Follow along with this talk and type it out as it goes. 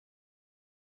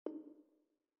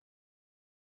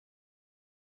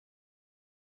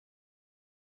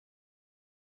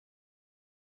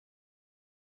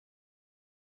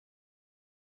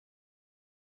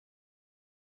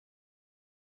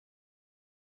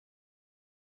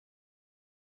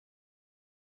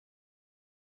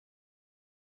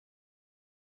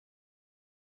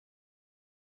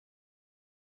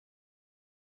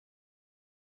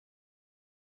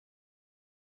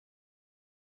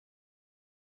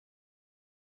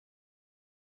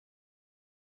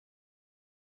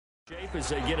Shape as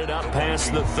they get it up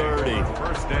past the 30.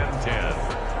 First and 10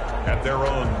 at their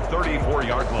own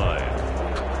 34-yard line.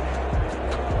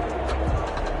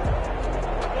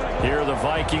 Here are the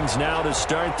Vikings now to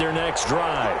start their next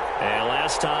drive. And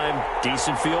last time,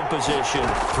 decent field position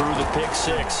through the pick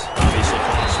six. Obviously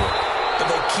possible. But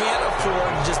they can't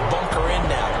afford to just bunker in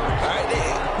now. All right,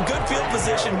 good field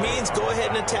position means go ahead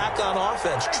and attack on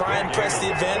offense. Try and press the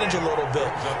advantage a little bit.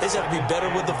 They just have to be better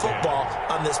with the football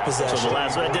on this possession. So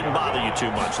that didn't bother you too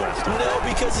much last time? No,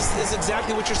 because it's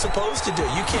exactly what you're supposed to do.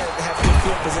 You can't have good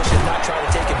field position and not try to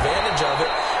take advantage of it.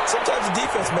 Sometimes the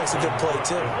defense makes a good play,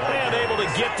 too. And able to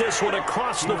get this one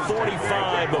across the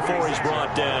 45 before he's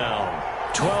brought down.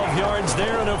 12 yards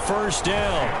there and a first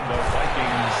down. The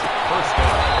Vikings first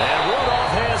down. And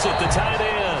Rudolph has it, the tight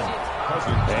end.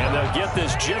 And they'll get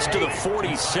this just to the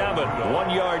 47,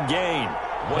 1-yard gain.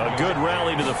 A good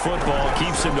rally to the football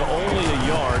keeps him to only a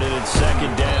yard, and it's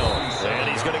second down.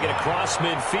 And he's going to get across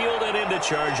midfield and into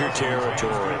Charger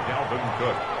territory.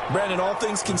 Brandon, all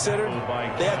things considered,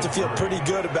 they have to feel pretty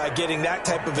good about getting that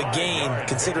type of a gain,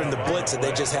 considering the blitz that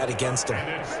they just had against them.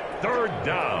 And it's third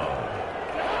down.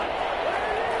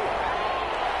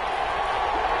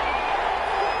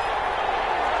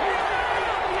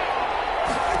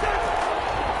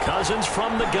 Cousins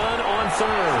from the gun on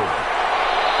third.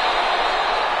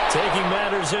 Taking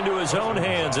matters into his own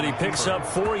hands, and he picks up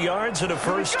 4 yards and a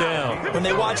first down. When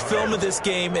they watch film of this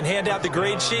game and hand out the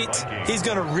grade sheets, he's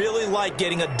going to really like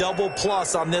getting a double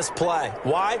plus on this play.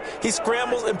 Why? He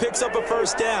scrambles and picks up a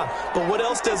first down. But what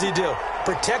else does he do?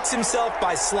 Protects himself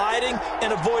by sliding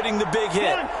and avoiding the big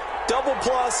hit. Double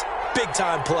plus,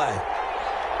 big-time play.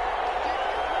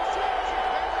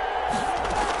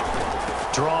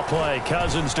 Draw play,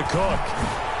 Cousins to Cook.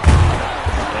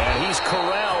 And he's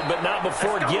corralled, but not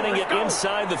before getting it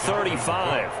inside the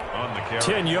 35.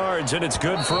 10 yards, and it's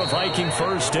good for a Viking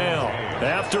first down.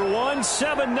 After one,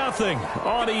 7-0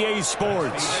 on EA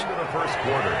Sports. Into the first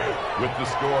quarter with the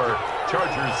score,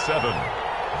 Chargers 7,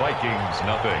 Vikings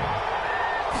nothing.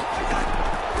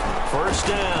 First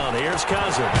down, here's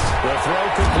Cousins. The throw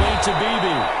complete to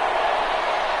Beebe.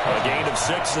 A gain of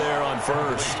 6 there on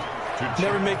first.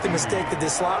 Never make the mistake that the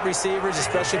slot receivers,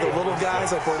 especially the little guys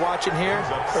like we're watching here,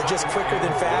 are just quicker than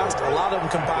fast. A lot of them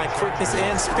combine quickness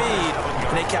and speed,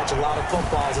 and they catch a lot of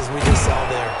footballs, as we just saw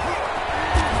there.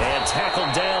 And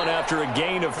tackled down after a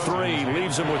gain of 3.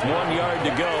 Leaves him with 1 yard to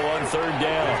go on third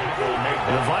down.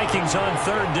 The Vikings on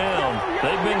third down.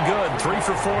 They've been good, 3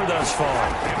 for 4 thus far.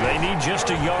 They need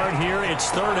just a yard here. It's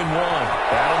 3rd and 1.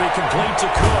 That'll be complete to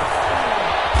Cook.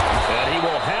 And he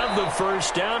will have the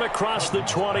first down across the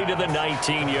 20 to the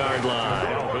 19-yard line.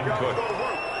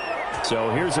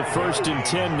 So here's a 1st and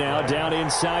 10 now down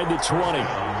inside the 20.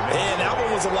 And that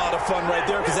one was a lot of fun right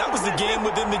there because that was the game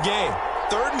within the game.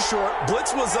 3rd and short,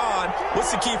 blitz was on.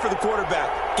 What's the key for the quarterback?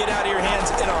 Get out of your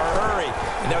hands in a hurry.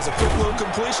 And that was a quick little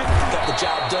completion. Got the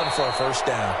job done for a first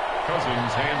down.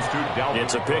 Cousins hands to Dalvin.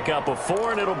 It's a pickup of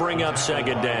 4, and it'll bring up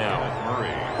second down.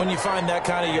 When you find that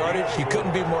kind of yardage, you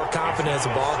couldn't be more confident as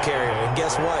a ball carrier. And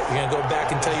guess what? You're going to go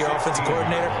back and tell your offensive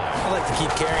coordinator, I'd like to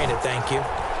keep carrying it, thank you.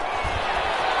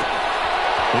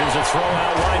 Here's a throw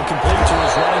out wide, complete to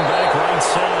his running back right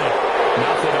side.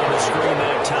 Nothing on the screen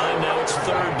that time. Now it's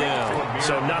 3rd down.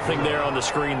 So nothing there on the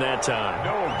screen that time.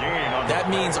 No gain on that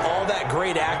means all that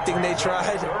great acting they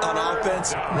tried on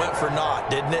offense went for naught,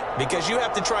 didn't it? Because you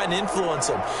have to try and influence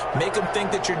them. Make them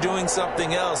think that you're doing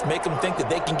something else. Make them think that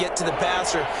they can get to the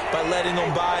passer by letting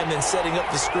them by him and setting up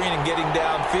the screen and getting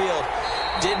downfield.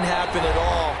 Didn't happen at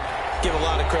all. Give a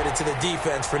lot of credit to the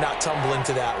defense for not tumbling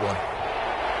to that one.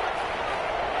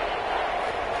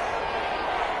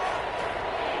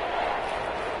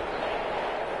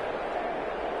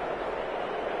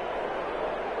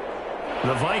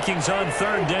 The Vikings on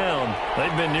 3rd down.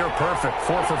 They've been near perfect,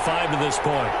 4 for 5 to this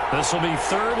point. This will be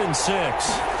 3rd and 6.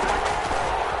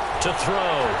 To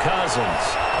throw, Cousins.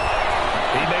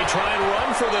 He may try and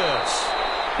run for this.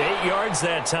 8 yards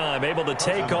that time, able to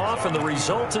take off, and the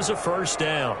result is a first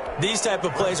down. These type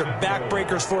of plays are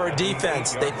backbreakers for a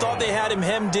defense. They thought they had him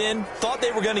hemmed in, thought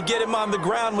they were going to get him on the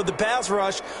ground with the pass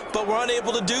rush, but were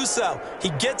unable to do so. He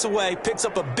gets away, picks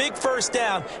up a big first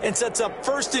down, and sets up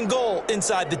 1st and goal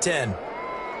inside the 10.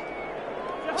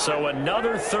 So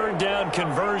another 3rd down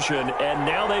conversion, and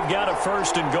now they've got a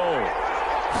 1st and goal.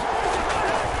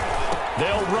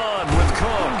 They'll run with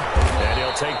Cook. And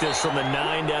he'll take this from the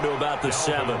 9 down to about the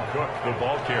 7. Cook, the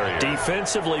ball carrier.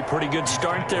 Defensively, pretty good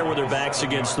start there with their backs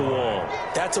against the wall.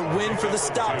 That's a win for the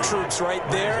stop troops right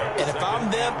there. And if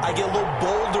I'm them, I get a little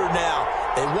bolder now.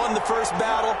 They won the first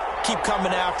battle. Keep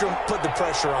coming after them. Put the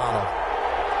pressure on them.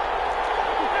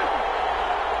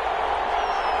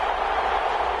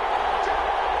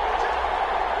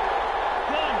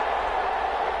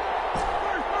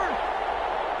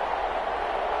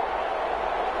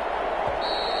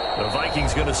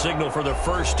 Vikings going to signal for the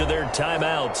first of their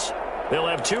timeouts. They'll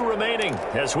have 2 remaining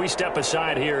as we step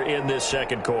aside here in this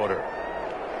second quarter.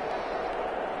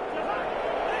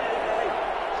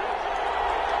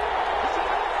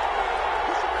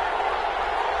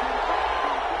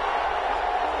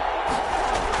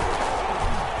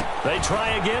 They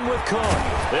try again with Cook,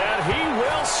 and he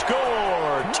will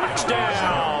score.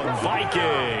 Touchdown,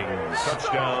 Vikings.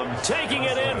 Touchdown. Taking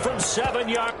it in from 7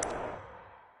 yards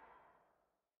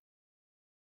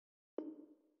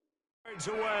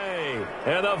away.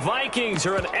 And the Vikings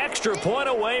are an extra point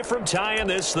away from tying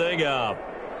this thing up.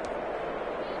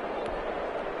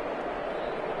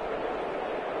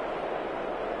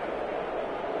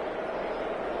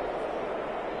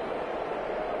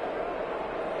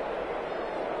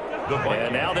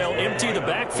 And now they'll empty the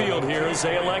backfield here as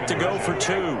they elect to go for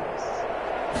 2.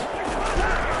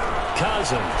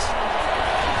 Cousins.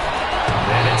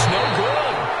 And it's no good.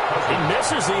 He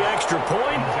misses the extra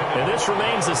point, and this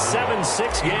remains a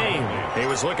 7-6 game. He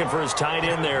was looking for his tight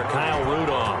end there, Kyle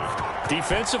Rudolph.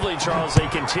 Defensively, Charles, they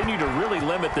continue to really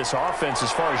limit this offense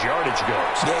as far as yardage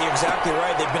goes. Yeah, you're exactly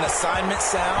right. They've been assignment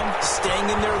sound, staying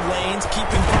in their lanes,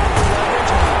 keeping proper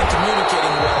leverage, and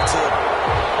communicating well, too.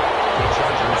 The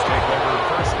Chargers take over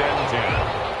 1st and 10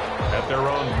 at their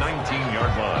own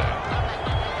 19-yard line.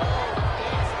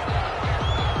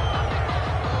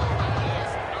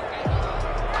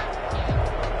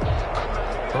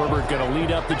 Herbert going to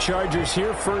lead up the Chargers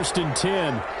here, 1st and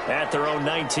 10 at their own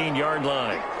 19-yard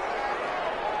line.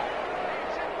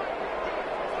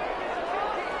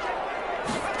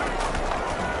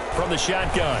 From the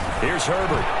shotgun, here's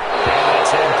Herbert. And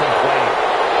that's incomplete.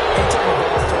 Anytime the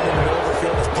ball's thrown in the middle of the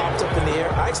field, it's popped up in the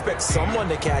air, I expect someone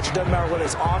to catch. It doesn't matter whether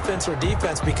it's offense or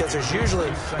defense, because there's usually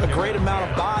a great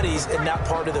amount of bodies in that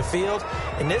part of the field.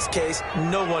 In this case,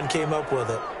 no one came up with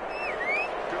it.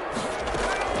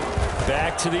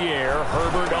 Back to the air.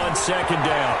 Herbert on 2nd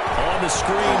down. On the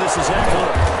screen, this is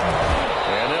Eckler.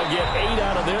 And they'll get 8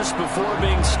 out of this before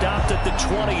being stopped at the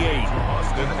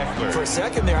 28. For a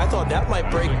second there, I thought that might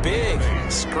break big.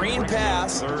 Screen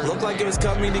pass. Looked like it was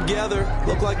coming together.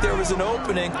 Looked like there was an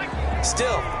opening.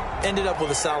 Still, ended up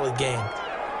with a solid game.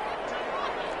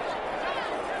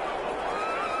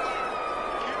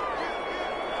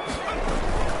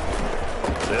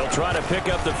 They'll try to pick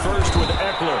up the first with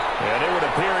Eckler. And it would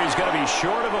appear he's going to be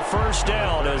short of a 1st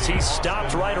down as he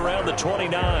stopped right around the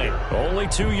 29. Only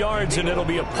 2 yards, and it'll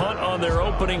be a punt on their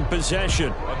opening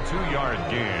possession. A 2-yard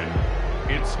gain.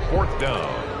 It's 4th down.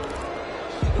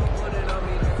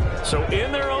 So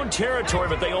in their own territory,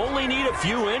 but they only need a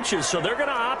few inches, so they're going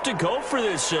to opt to go for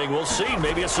this thing. We'll see.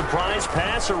 Maybe a surprise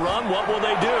pass or run. What will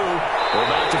they do? We're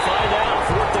about to find out.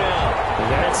 4th down.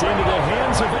 That's into the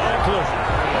hands of Eckler.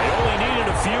 They only needed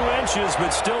a few inches, but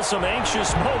still some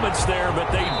anxious moments there,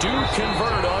 but they do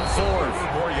convert on 4th.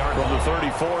 From the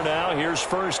 34 now, here's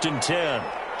 1st and 10.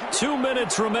 2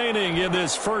 minutes remaining in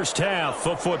this first half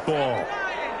of football.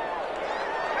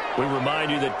 We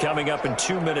remind you that coming up in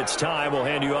 2 minutes' time, we'll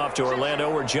hand you off to Orlando,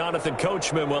 where Jonathan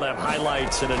Coachman will have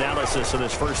highlights and analysis of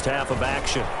this first half of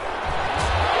action.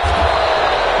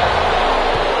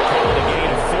 Calling a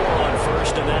gain of 4 on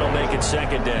 1st, and that'll make it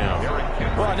 2nd down.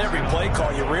 Well, on every play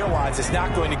call, you realize it's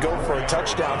not going to go for a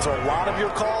touchdown, so a lot of your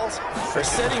calls are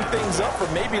setting things up for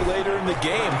maybe later in the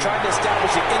game, trying to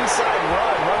establish an inside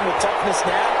run with toughness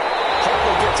now. Hope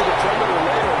they'll get to the perimeter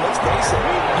later. Let's face it,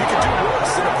 you can do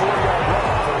worse than a 4-yard run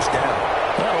on 1st down.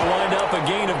 That'll wind up a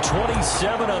gain of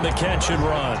 27 on the catch and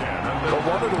run. But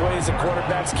one of the ways that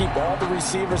quarterbacks keep all the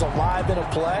receivers alive in a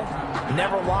play,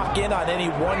 never lock in on any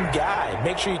one guy.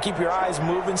 Make sure you keep your eyes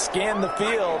moving, scan the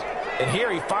field, and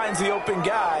here he finds the open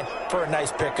guy for a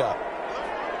nice pickup.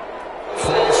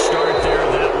 False start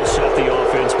there. That will set the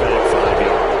offense back 5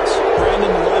 yards.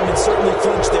 Brandon, the lineman certainly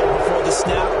flinched there before the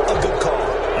snap. A good call.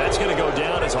 That's going to go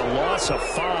down as a loss of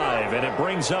 5, and it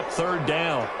brings up 3rd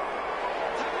down.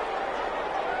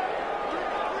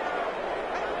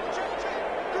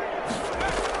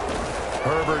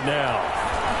 Herbert now.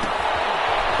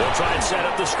 They'll try and set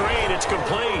up the screen. It's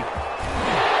complete.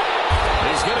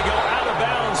 He's going to go out of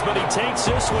bounds, but he takes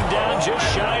this one down just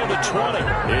shy of the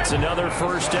 20. It's another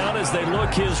 1st down as they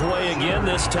look his way again,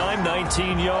 this time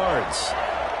 19 yards.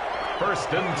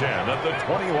 1st and 10 at the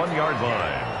 21-yard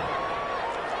line.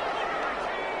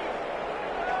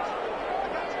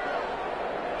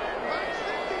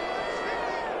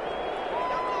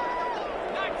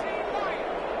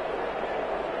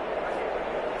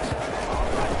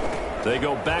 They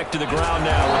go back to the ground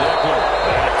now with Eckler.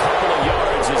 And a couple of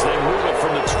yards as they move it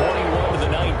from the 21 to the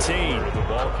 19. The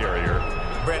ball carrier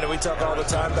Brandon, we talk all the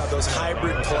time about those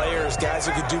hybrid players, guys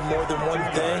who could do more than one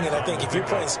thing, and I think if you're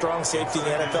playing strong safety in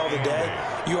the NFL today,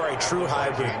 you are a true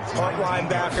hybrid. Part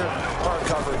linebacker, part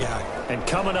cover guy. And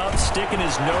coming up, sticking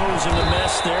his nose in the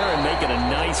mess there and making a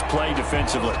nice play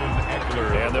defensively.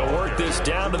 And they'll work this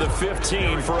down to the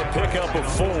 15 for a pickup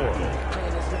of 4.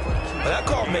 Well, that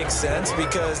call makes sense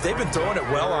because they've been throwing it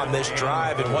well on this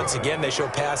drive, and once again they show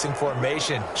passing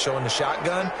formation, showing the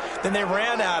shotgun. Then they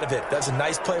ran out of it. That's a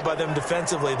nice play by them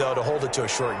defensively, though, to hold it to a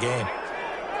short gain.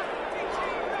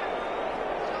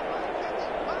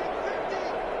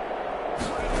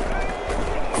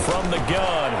 From the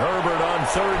gun, Herbert on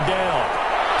 3rd down.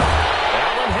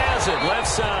 Allen has it, left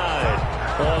side.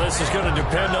 Well, this is going to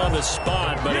depend on the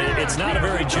spot, but it's not a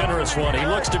very generous one. He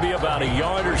looks to be about a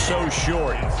yard or so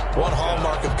short. One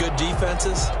hallmark of good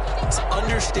defenses is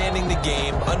understanding the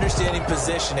game, understanding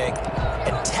positioning,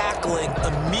 and tackling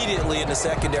immediately in the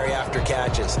secondary after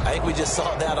catches. I think we just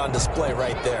saw that on display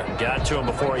right there. Got to him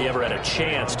before he ever had a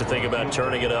chance to think about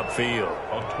turning it upfield.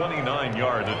 A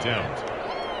 29-yard attempt.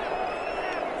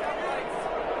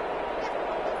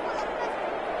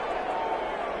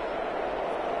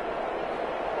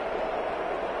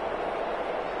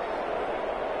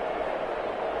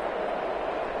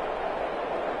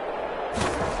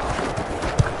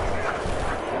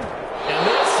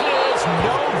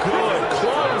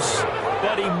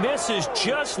 Is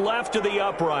just left to the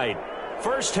upright.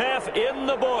 First half in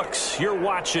the books. You're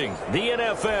watching the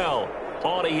NFL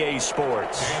on EA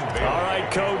Sports. All right,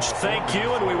 Coach, thank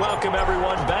you, and we welcome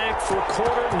everyone back for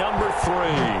quarter number 3.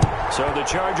 So the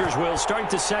Chargers will start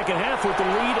the second half with the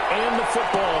lead and the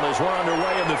football as we're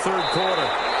underway in the 3rd quarter.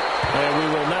 And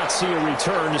we will not see a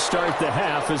return to start the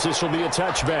half as this will be a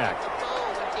touchback.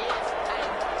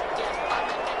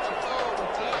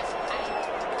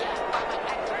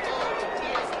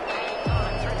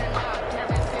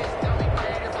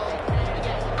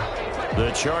 The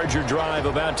Charger drive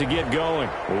about to get going.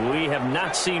 We have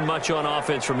not seen much on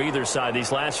offense from either side.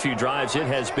 These last few drives, it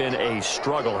has been a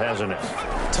struggle, hasn't it?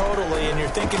 Totally, and you're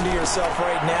thinking to yourself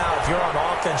right now, if you're on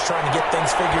offense trying to get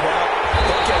things figured out,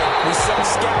 okay, we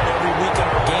self-scout every week on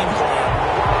our game plan.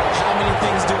 How many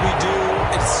things do we do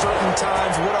at certain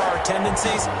times? What are our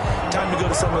tendencies? Time to go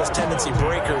to some of those tendency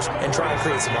breakers and try and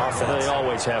create some offense. They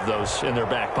always have those in their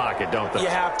back pocket, don't they? You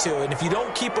have to, and if you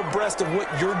don't keep abreast of what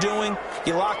you're doing,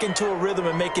 you lock into a rhythm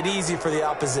and make it easy for the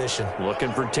opposition.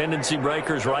 Looking for tendency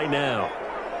breakers right now.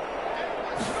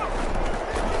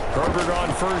 Herbert on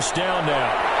 1st down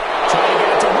now. Trying to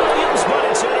get to Williams, but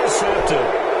it's intercepted.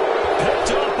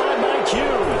 Picked up by Mike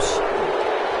Hughes.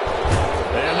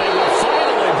 And they will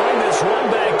finally bring this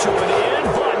run back to an end,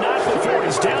 but not before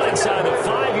he's down inside the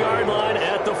 5-yard line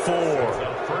at the 4.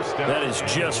 That is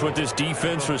just what this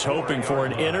defense was hoping for,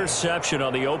 an interception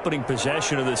on the opening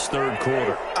possession of this 3rd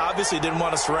quarter. Obviously didn't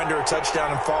want to surrender a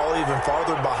touchdown and fall even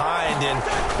farther behind, and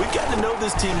we've gotten to know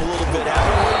this team a little bit,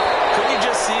 haven't we? Couldn't you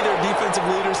just see their defensive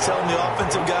leaders telling the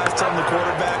offensive guys, telling the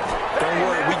quarterback, don't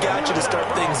worry, we got you to start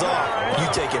things off. You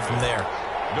take it from there.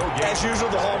 As usual,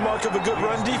 the hallmark of a good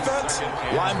run defense,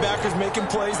 linebackers making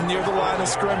plays near the line of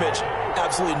scrimmage.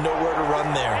 Absolutely nowhere to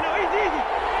run there.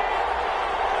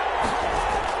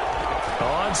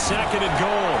 On 2nd and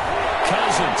goal,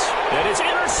 Cousins, and it's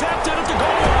intercepted at the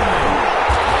goal line.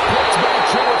 Gets back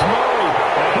to with Murray,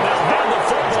 and they'll have the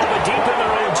football but deep in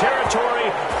their own territory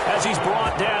as he's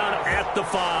brought down at the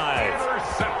 5.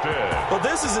 Well,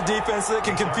 this is a defense that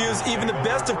can confuse even the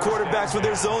best of quarterbacks with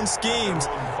their zone schemes.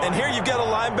 And here you've got a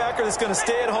linebacker that's going to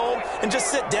stay at home and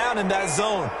just sit down in that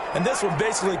zone. And this one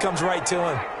basically comes right to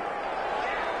him.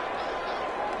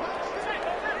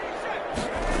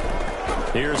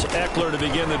 Here's Eckler to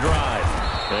begin the drive.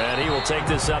 And he will take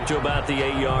this up to about the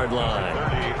 8-yard line.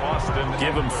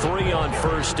 Give him 3 on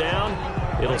 1st down.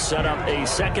 It'll set up a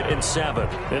 2nd and 7.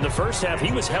 In the first half,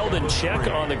 he was held in check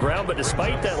on the ground, but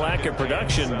despite that lack of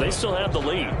production, they still have the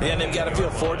lead. And they've got to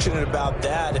feel fortunate about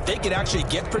that. If they could actually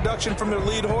get production from their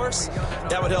lead horse,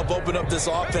 that would help open up this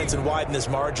offense and widen this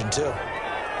margin, too.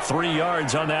 3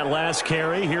 yards on that last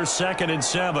carry. Here's 2nd and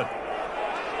 7.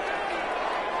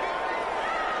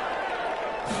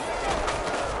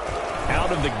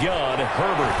 Out of the gun,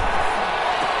 Herbert.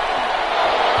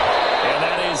 And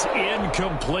that is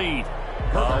incomplete.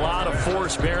 A lot of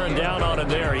force bearing down on him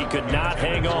there. He could not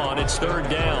hang on. It's 3rd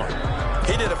down.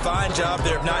 He did a fine job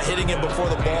there of not hitting him before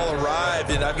the ball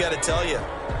arrived, and I've got to tell you,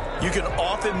 you can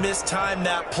often mistime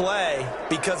that play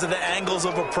because of the angles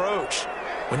of approach.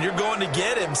 When you're going to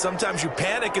get him, sometimes you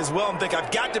panic as well and think,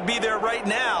 I've got to be there right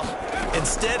now.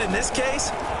 Instead, in this case,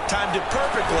 timed it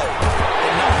perfectly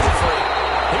and knocked it free.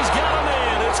 He's got a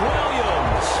man. It's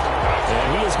Williams.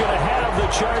 And he is going to have the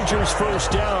Chargers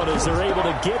first down as they're able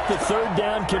to get the third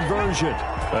down conversion.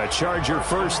 A Charger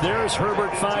first there as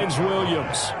Herbert finds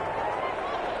Williams.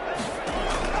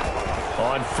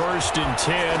 On 1st and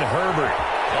 10, Herbert.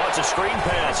 Oh, it's a screen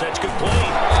pass. That's complete.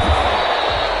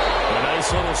 A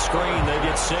nice little screen. They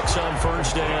get 6 on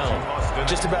first down.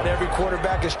 Just about every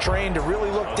quarterback is trained to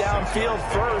really look downfield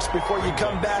first before you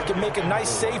come back and make a nice,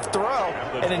 safe throw.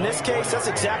 And in this case, that's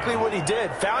exactly what he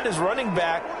did. Found his running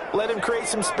back, let him create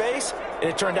some space, and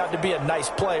it turned out to be a nice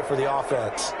play for the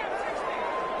offense.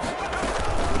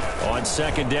 On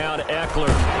 2nd down, Eckler.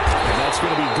 And that's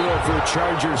going to be good for the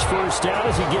Chargers first down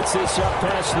as he gets this up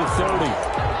past the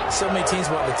 30. So many teams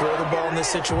want to throw the ball in this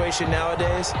situation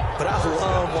nowadays, but I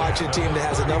love watching a team that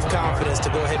has enough confidence to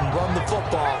go ahead and run the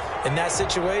football. In that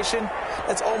situation,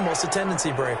 that's almost a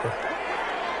tendency breaker.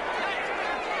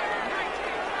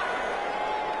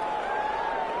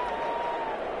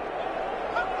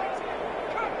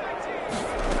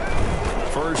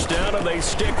 First down, and they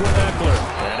stick with Eckler.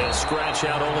 And he'll scratch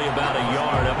out only about a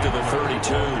yard up to the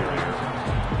 32.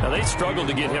 Now, they struggled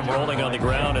to get him rolling on the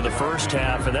ground in the first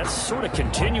half, and that's sort of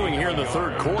continuing here in the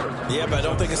third quarter. Yeah, but I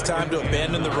don't think it's time to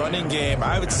abandon the running game.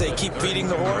 I would say keep feeding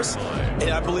the horse, and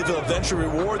I believe he'll eventually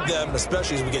reward them,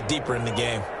 especially as we get deeper in the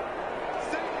game.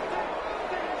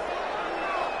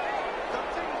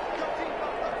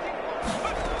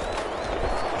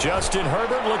 Justin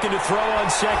Herbert looking to throw on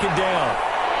 2nd down.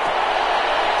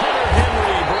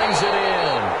 Henry brings it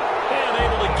in. And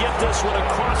able to get this one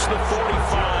across the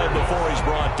 45 before he's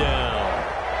brought down.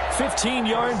 15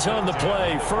 yards on the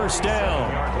play, first down.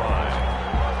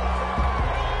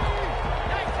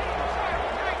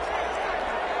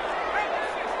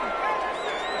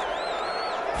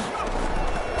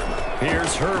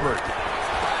 Here's Herbert.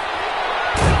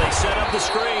 And they set up the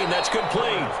screen. That's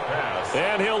complete.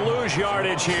 And he'll lose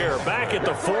yardage here. Back at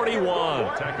the 41.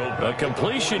 A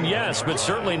completion, yes, but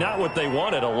certainly not what they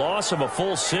wanted. A loss of a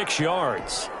full 6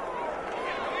 yards.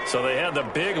 So they had the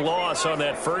big loss on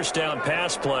that first down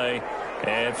pass play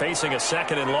and facing a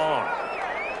 2nd and long.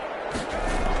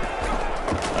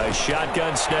 A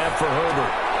shotgun snap for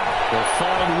Herbert. They'll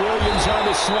find Williams on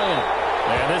the slant.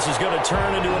 And this is going to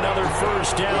turn into another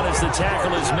first down as the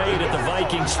tackle is made at the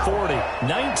Vikings 40.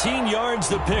 19 yards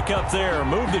the pick up there.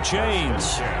 Move the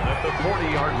chains. At the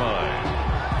 40-yard line.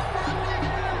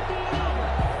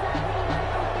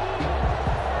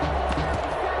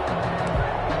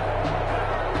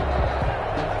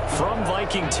 From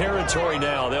Viking territory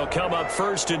now, they'll come up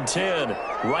 1st and 10,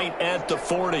 right at the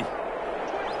 40.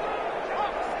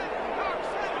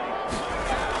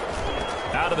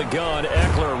 Out of the gun,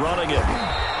 Eckler running it.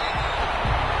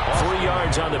 3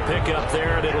 yards on the pickup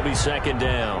there, and it'll be 2nd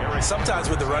down. Sometimes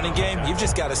with the running game, you've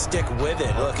just got to stick with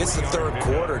it. Look, it's the third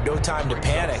quarter, no time to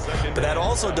panic. But that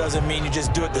also doesn't mean you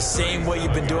just do it the same way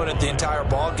you've been doing it the entire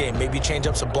ball game. Maybe change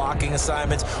up some blocking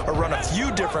assignments or run a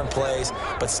few different plays,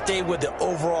 but stay with the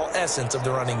overall essence of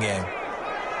the running game.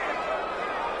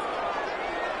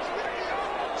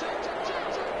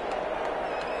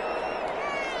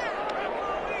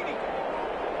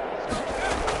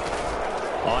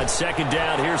 On 2nd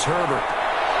down, here's Herbert.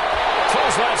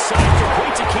 Throws left side,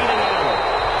 complete to Keenan Allen.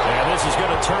 And this is going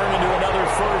to turn into another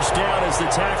first down as the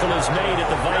tackle is made at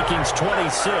the Vikings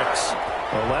 26.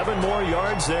 11 more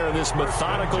yards there, and this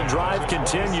methodical drive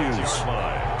continues.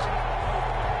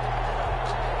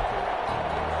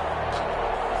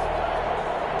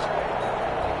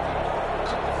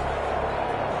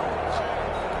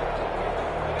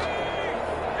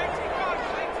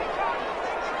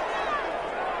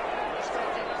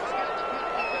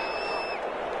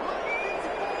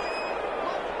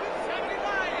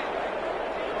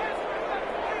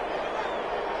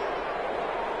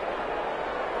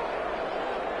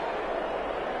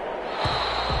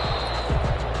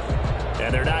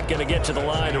 And they're not going to get to the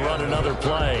line to run another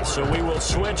play. So we will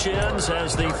switch ends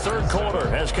as the third quarter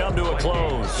has come to a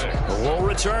close. We'll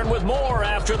return with more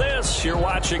after this. You're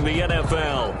watching the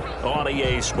NFL on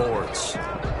EA Sports.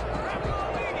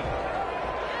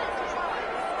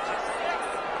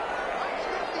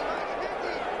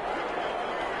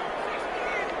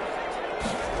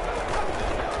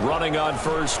 Running on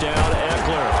first down,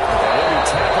 Eckler. He'll be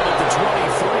tackled at the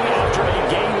 23 after a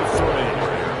gain of 3.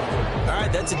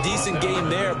 That's a decent game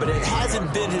there, but it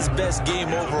hasn't been his best game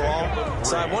overall.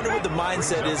 So I wonder what the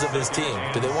mindset is of his team.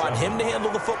 Do they want him to handle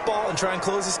the football and try and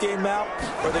close this game out?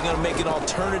 Or are they going to make an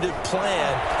alternative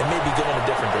plan and maybe go in a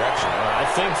different direction? I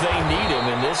think they need him,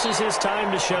 and this is his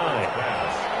time to shine.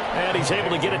 And he's able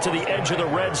to get it to the edge of the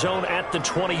red zone at the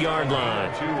 20-yard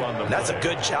line. That's a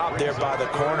good job there by the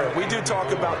corner. We do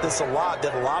talk about this a lot,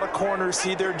 that a lot of corners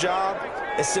see their job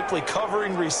as simply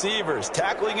covering receivers.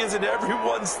 Tackling isn't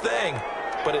everyone's thing.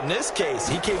 But in this case,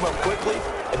 he came up quickly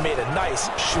and made a nice,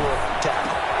 short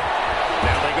tackle.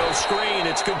 Now they go screen.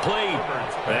 It's complete.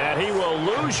 And he will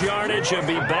lose yardage and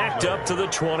be backed up to the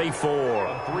 24.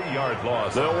 3-yard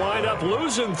loss. They'll wind up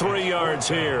losing 3 yards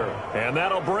here. And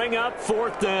that'll bring up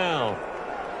 4th down.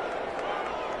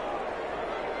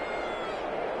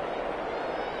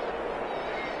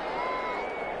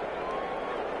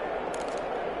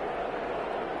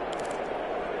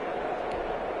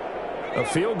 A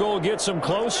field goal gets them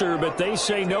closer, but they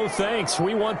say no thanks.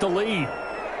 We want the lead.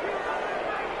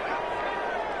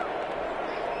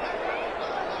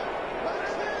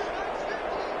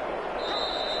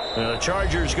 The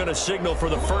Chargers going to signal for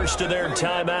the first of their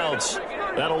timeouts.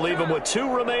 That'll leave them with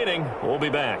 2 remaining. We'll be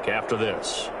back after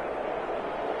this.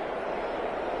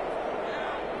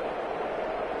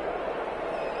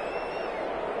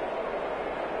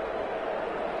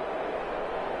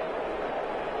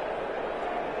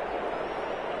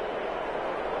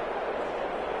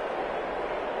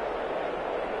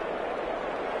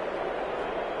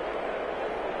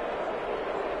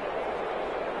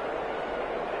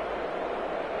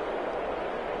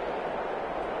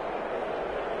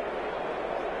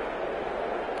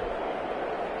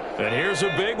 And here's a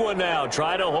big one now.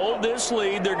 Try to hold this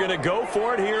lead. They're going to go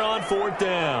for it here on 4th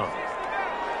down.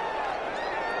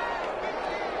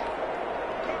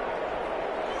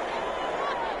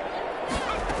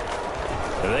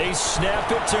 They snap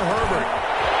it to Herbert.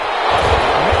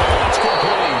 It's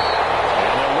complete.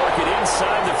 And they'll work it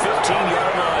inside the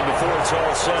 15-yard line before it's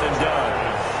all said and done.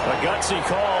 A gutsy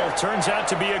call. Turns out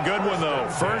to be a good one, though.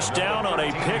 First down on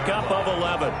a pickup of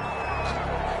 11.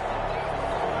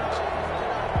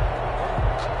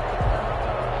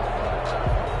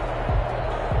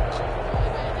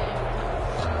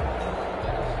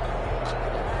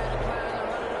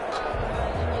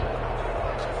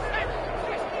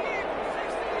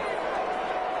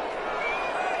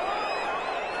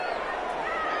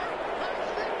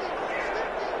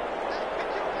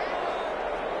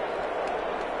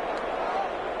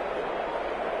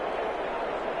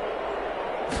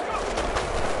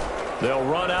 They'll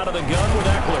run out of the gun with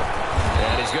Eckler.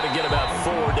 And he's going to get about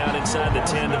 4 down inside the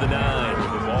 10 to the 9.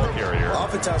 The ball carrier.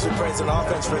 Oftentimes we praise an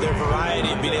offense for their variety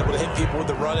and being able to hit people with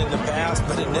the run in the pass.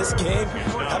 But in this game,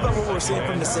 how about what we're seeing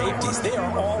from the safeties? They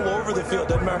are all over the field.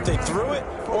 Doesn't matter if they threw it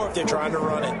or if they're trying to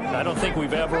run it. I don't think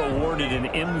we've ever awarded an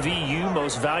MVU,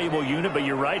 most valuable unit, but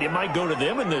you're right. It might go to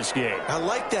them in this game. I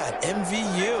like that.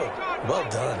 MVU. Well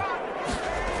done.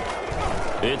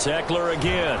 It's Eckler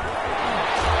again.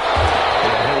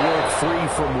 He'll work free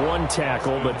from 1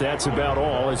 tackle, but that's about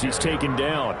all as he's taken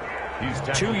down.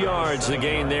 2 yards the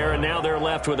gain there, and now they're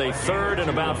left with a 3rd and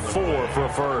about 4 for a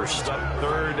first.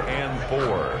 3rd and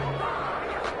 4.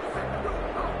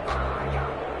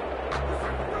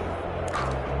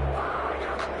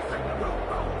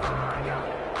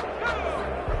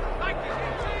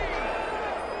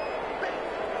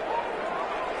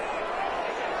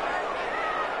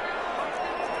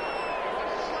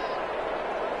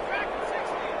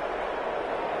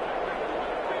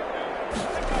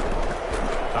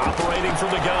 Operating from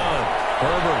the gun.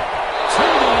 Herbert to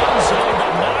the end zone,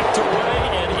 but knocked away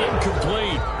and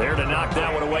incomplete. There to knock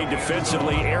that one away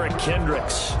defensively,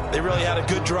 GucciJHendrixx. They really had a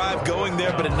good drive going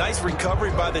there, but a nice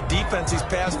recovery by the defense these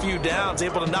past few downs,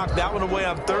 able to knock that one away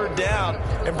on 3rd down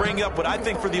and bring up what I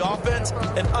think for the offense,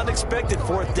 an unexpected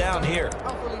 4th down here.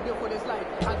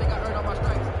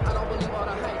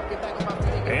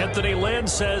 Anthony Lynn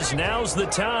says now's the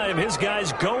time. His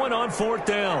guy's going on 4th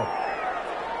down.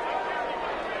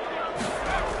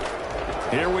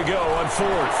 Here we go on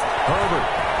 4th. Herbert.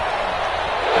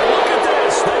 And look at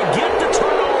this. They get the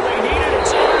turnover they needed.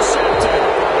 It's intercepted.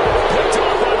 Picked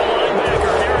off by the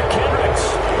linebacker, GucciJHendrixx.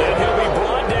 And he'll be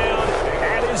brought down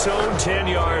at his own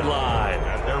 10-yard line.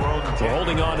 So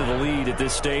holding on to the lead at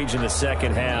this stage in the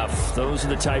second half, those are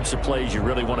the types of plays you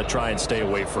really want to try and stay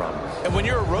away from. And when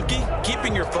you're a rookie,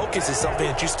 keeping your focus is something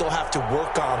that you still have to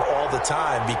work on all the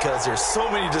time because there's so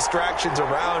many distractions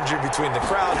around you between the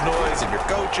crowd noise and your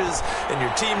coaches and your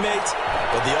teammates.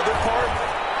 But the other part,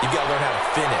 you've got to learn how to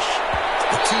finish.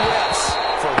 The 2 F's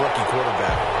for a rookie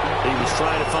quarterback. He was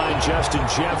trying to find Justin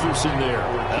Jefferson there.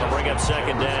 That'll bring up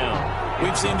 2nd down.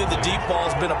 We've seen that the deep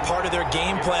ball's been a part of their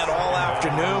game plan all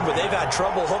afternoon, but they've had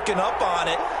trouble hooking up on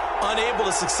it, unable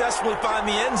to successfully find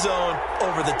the end zone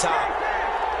over the top.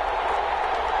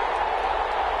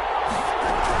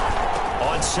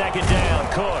 On 2nd down,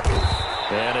 Cook.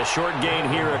 And a short gain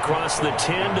here across the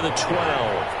 10 to the 12.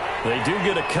 They do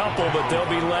get a couple, but they'll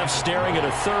be left staring at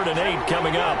a 3rd and 8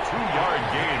 coming up. 2-yard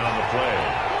gain on the play.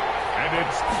 And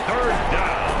it's 3rd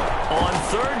down. On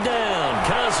 3rd down,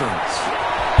 Cousins.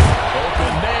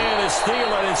 Open man is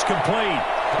Thielen. It's complete.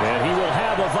 And he will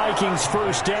have a Vikings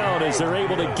first down as they're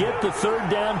able to get the 3rd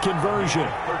down conversion.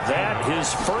 That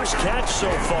his first catch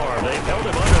so far. They've held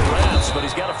him under wraps, but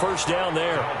he's got a first down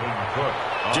there.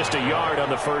 Just a yard on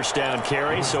the first down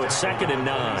carry, so it's 2nd and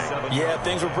 9. Yeah,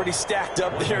 things were pretty stacked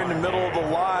up there in the middle of the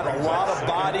line. A lot of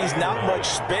bodies, not much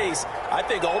space. I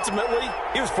think ultimately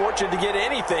he was fortunate to get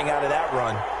anything out of that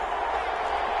run.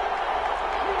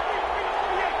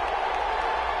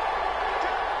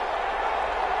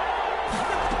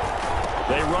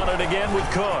 They run it again with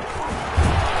Cook.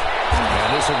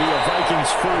 And this will be a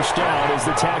Vikings first down as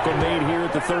the tackle made here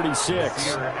at the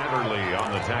 36. Adderley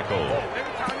on the tackle.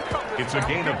 It's a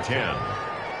gain of 10.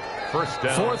 First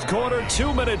down. 4th quarter,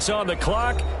 2 minutes on the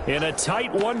clock in a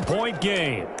tight 1-point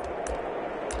game.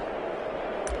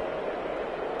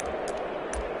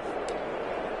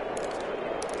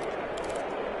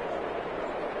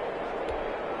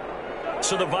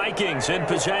 So the Vikings in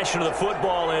possession of the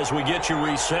football as we get you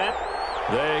reset.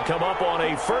 They come up on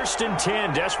a 1st and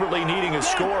 10, desperately needing a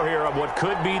score here on what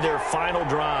could be their final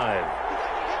drive.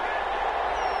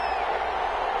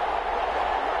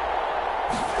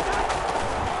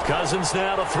 Cousins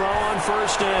now to throw on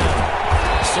 1st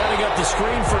down. Setting up the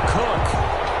screen for Cook.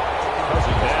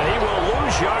 And he will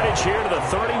lose yardage here to the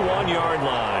 31-yard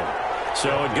line.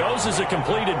 So it goes as a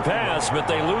completed pass, but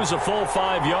they lose a full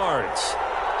 5 yards.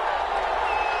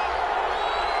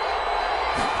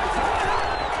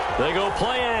 They go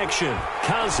play action.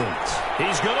 Cousins.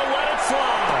 He's going to let it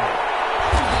fly.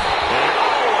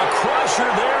 And a crusher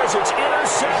there as it's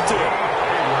intercepted.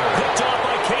 Picked off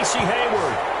by Casey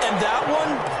Hayward. And that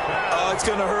one, it's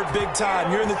going to hurt big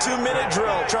time. You're in the 2-minute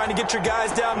drill trying to get your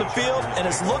guys down the field, and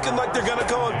it's looking like they're going to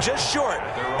go up just short,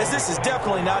 as this is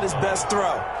definitely not his best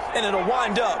throw. And it'll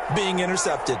wind up being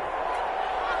intercepted.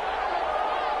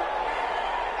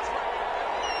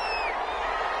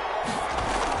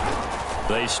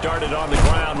 They started on the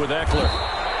ground with Eckler.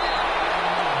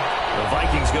 The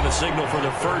Vikings going to signal for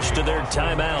the first of their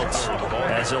timeouts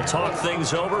as they'll talk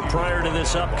things over prior to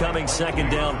this upcoming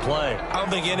 2nd down play. I don't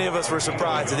think any of us were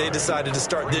surprised that they decided to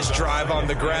start this drive on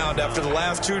the ground after the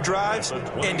last 2 drives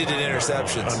ended in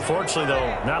interceptions. Unfortunately,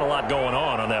 though, not a lot going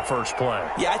on that first play.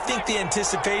 Yeah, I think the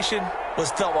anticipation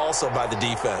was felt also by the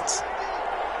defense.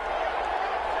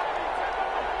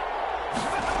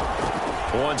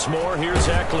 Once more, here's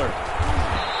Eckler.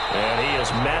 And he is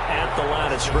met at the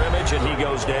line of scrimmage, and he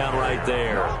goes down right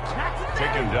there.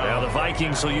 Taken down. Now the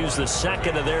Vikings will use the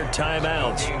 2nd of their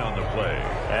timeouts On the play.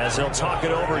 as they'll talk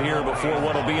it over here before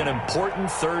what will be an important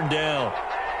 3rd down.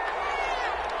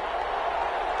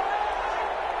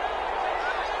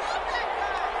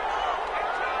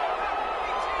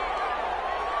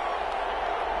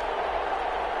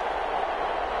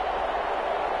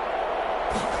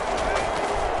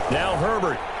 Now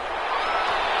Herbert.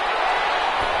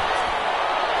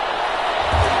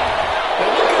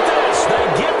 And look at this. They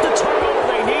get the turnover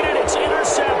they needed. It's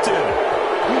intercepted.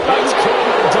 It's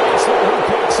Cameron Dantzler who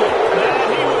picks it.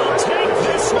 And he will take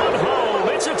this one home.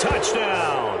 It's a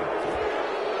touchdown.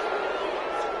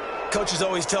 Coaches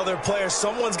always tell their players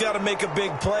someone's got to make a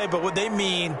big play, but what they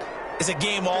mean is a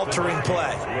game-altering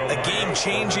play, a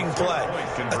game-changing play,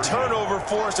 a turnover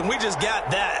force, and we just got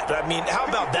that. I mean, how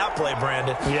about that play,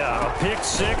 Brandon? Yeah, a pick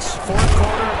 6, 4th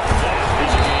quarter, that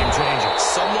is a game-changer.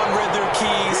 Someone read their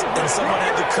keys, and someone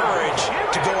had the courage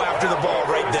to go after the ball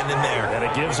right then and there. And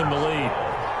it gives them the lead.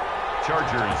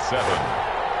 Chargers 7.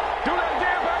 Do that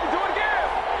again, baby. Do it again.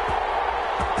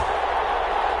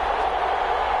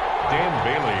 Dan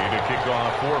Bailey to kick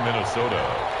off for Minnesota.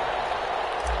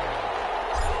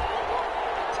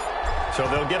 So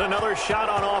they'll get another shot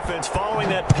on offense following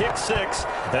that pick 6.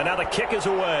 And now the kick is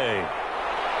away.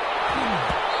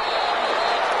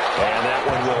 And that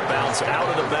one will bounce out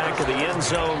of the back of the end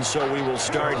zone, so we will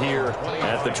start here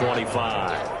at the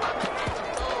 25.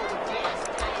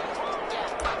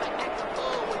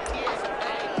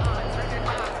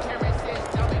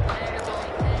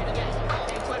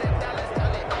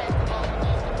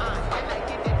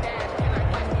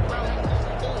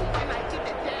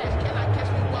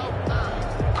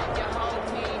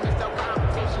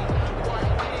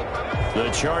 The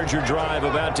Charger drive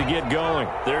about to get going.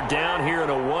 They're down here in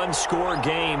a 1-score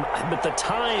game, but the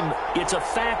time, it's a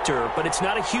factor, but it's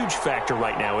not a huge factor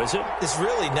right now, is it? It's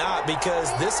really not,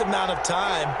 because this amount of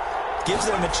time gives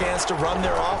them a chance to run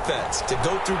their offense, to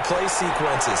go through play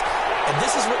sequences. And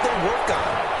this is what they work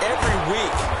on every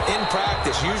week in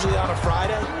practice, usually on a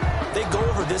Friday. They go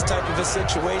over this type of a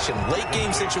situation, late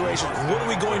game situation. What are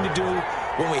we going to do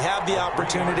when we have the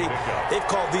opportunity? They've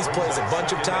called these plays a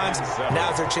bunch of times.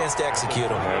 Now's their chance to execute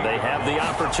them. And they have the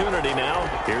opportunity now.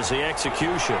 Here's the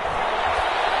execution.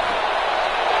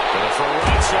 Going for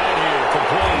right side here,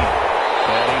 complete.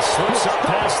 And he slips up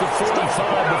past the 45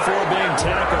 before being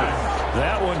tackled.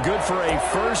 That one good for a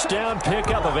first down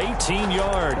pickup of 18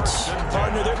 yards.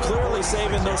 Partner, they're clearly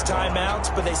saving those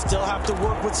timeouts, but they still have to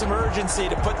work with some urgency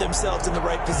to put themselves in the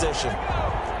right position.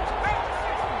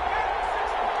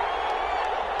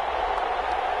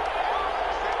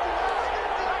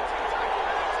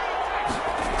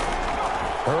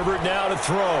 Herbert now to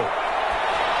throw.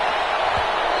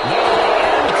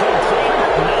 Incomplete.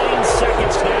 9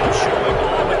 seconds now showing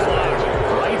on the clock.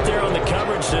 Right there on the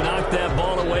coverage to knock that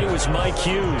ball away was Mike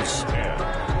Hughes.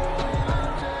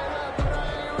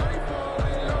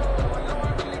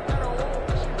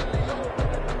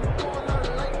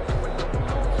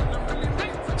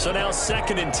 So now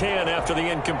 2nd and 10 after the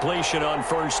incompletion on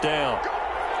first down.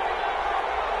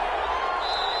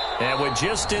 And with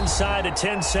just inside of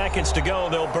 10 seconds to go,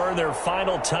 they'll burn their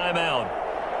final timeout.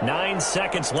 9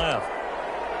 seconds left.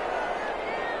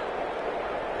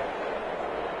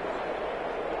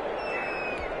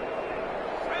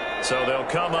 So they'll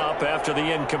come up after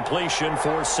the incompletion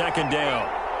for 2nd down.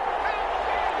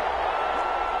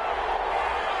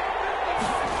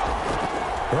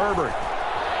 Herbert.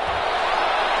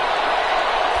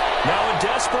 Now a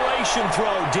desperation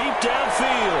throw deep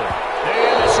downfield.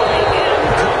 And this will be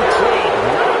incomplete.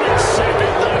 1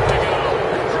 second left to go.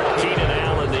 Keenan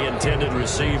Allen, the intended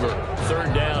receiver. 3rd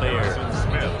down here.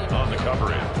 Smith on the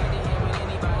coverage.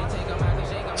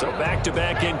 So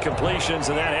back-to-back incompletions,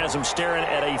 and that has them staring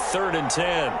at a 3rd and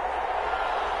 10.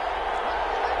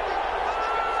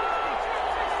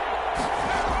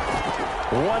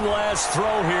 One last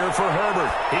throw here for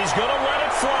Herbert. He's going to let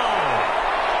it fly.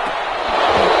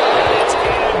 And it's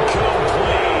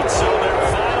incomplete. So their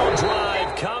final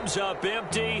drive comes up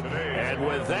empty. And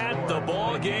with that, the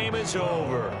ball game is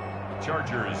over.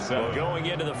 Chargers. Well, going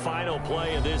into the final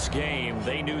play of this game,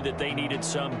 they knew that they needed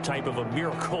some type of a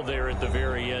miracle there at the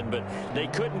very end, but they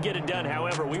couldn't get it done.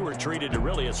 However, we were treated to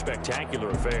really a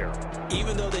spectacular affair.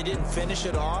 Even though they didn't finish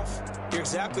it off, you're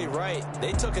exactly right.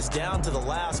 They took us down to the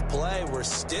last play. We're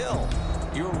still,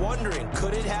 you were wondering,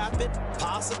 could it happen?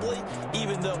 Possibly,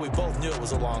 even though we both knew it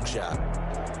was a long shot.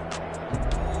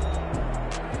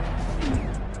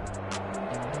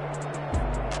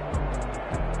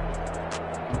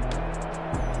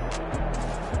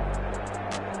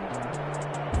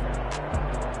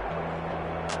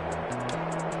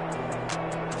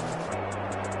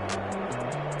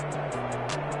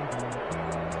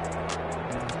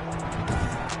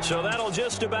 So that'll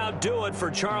just about do it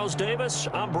for Charles Davis.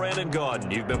 I'm Brandon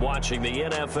Gaudin. You've been watching the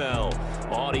NFL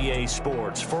on EA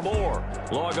Sports. For more,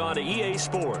 log on to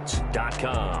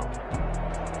easports.com.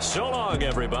 So long,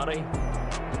 everybody.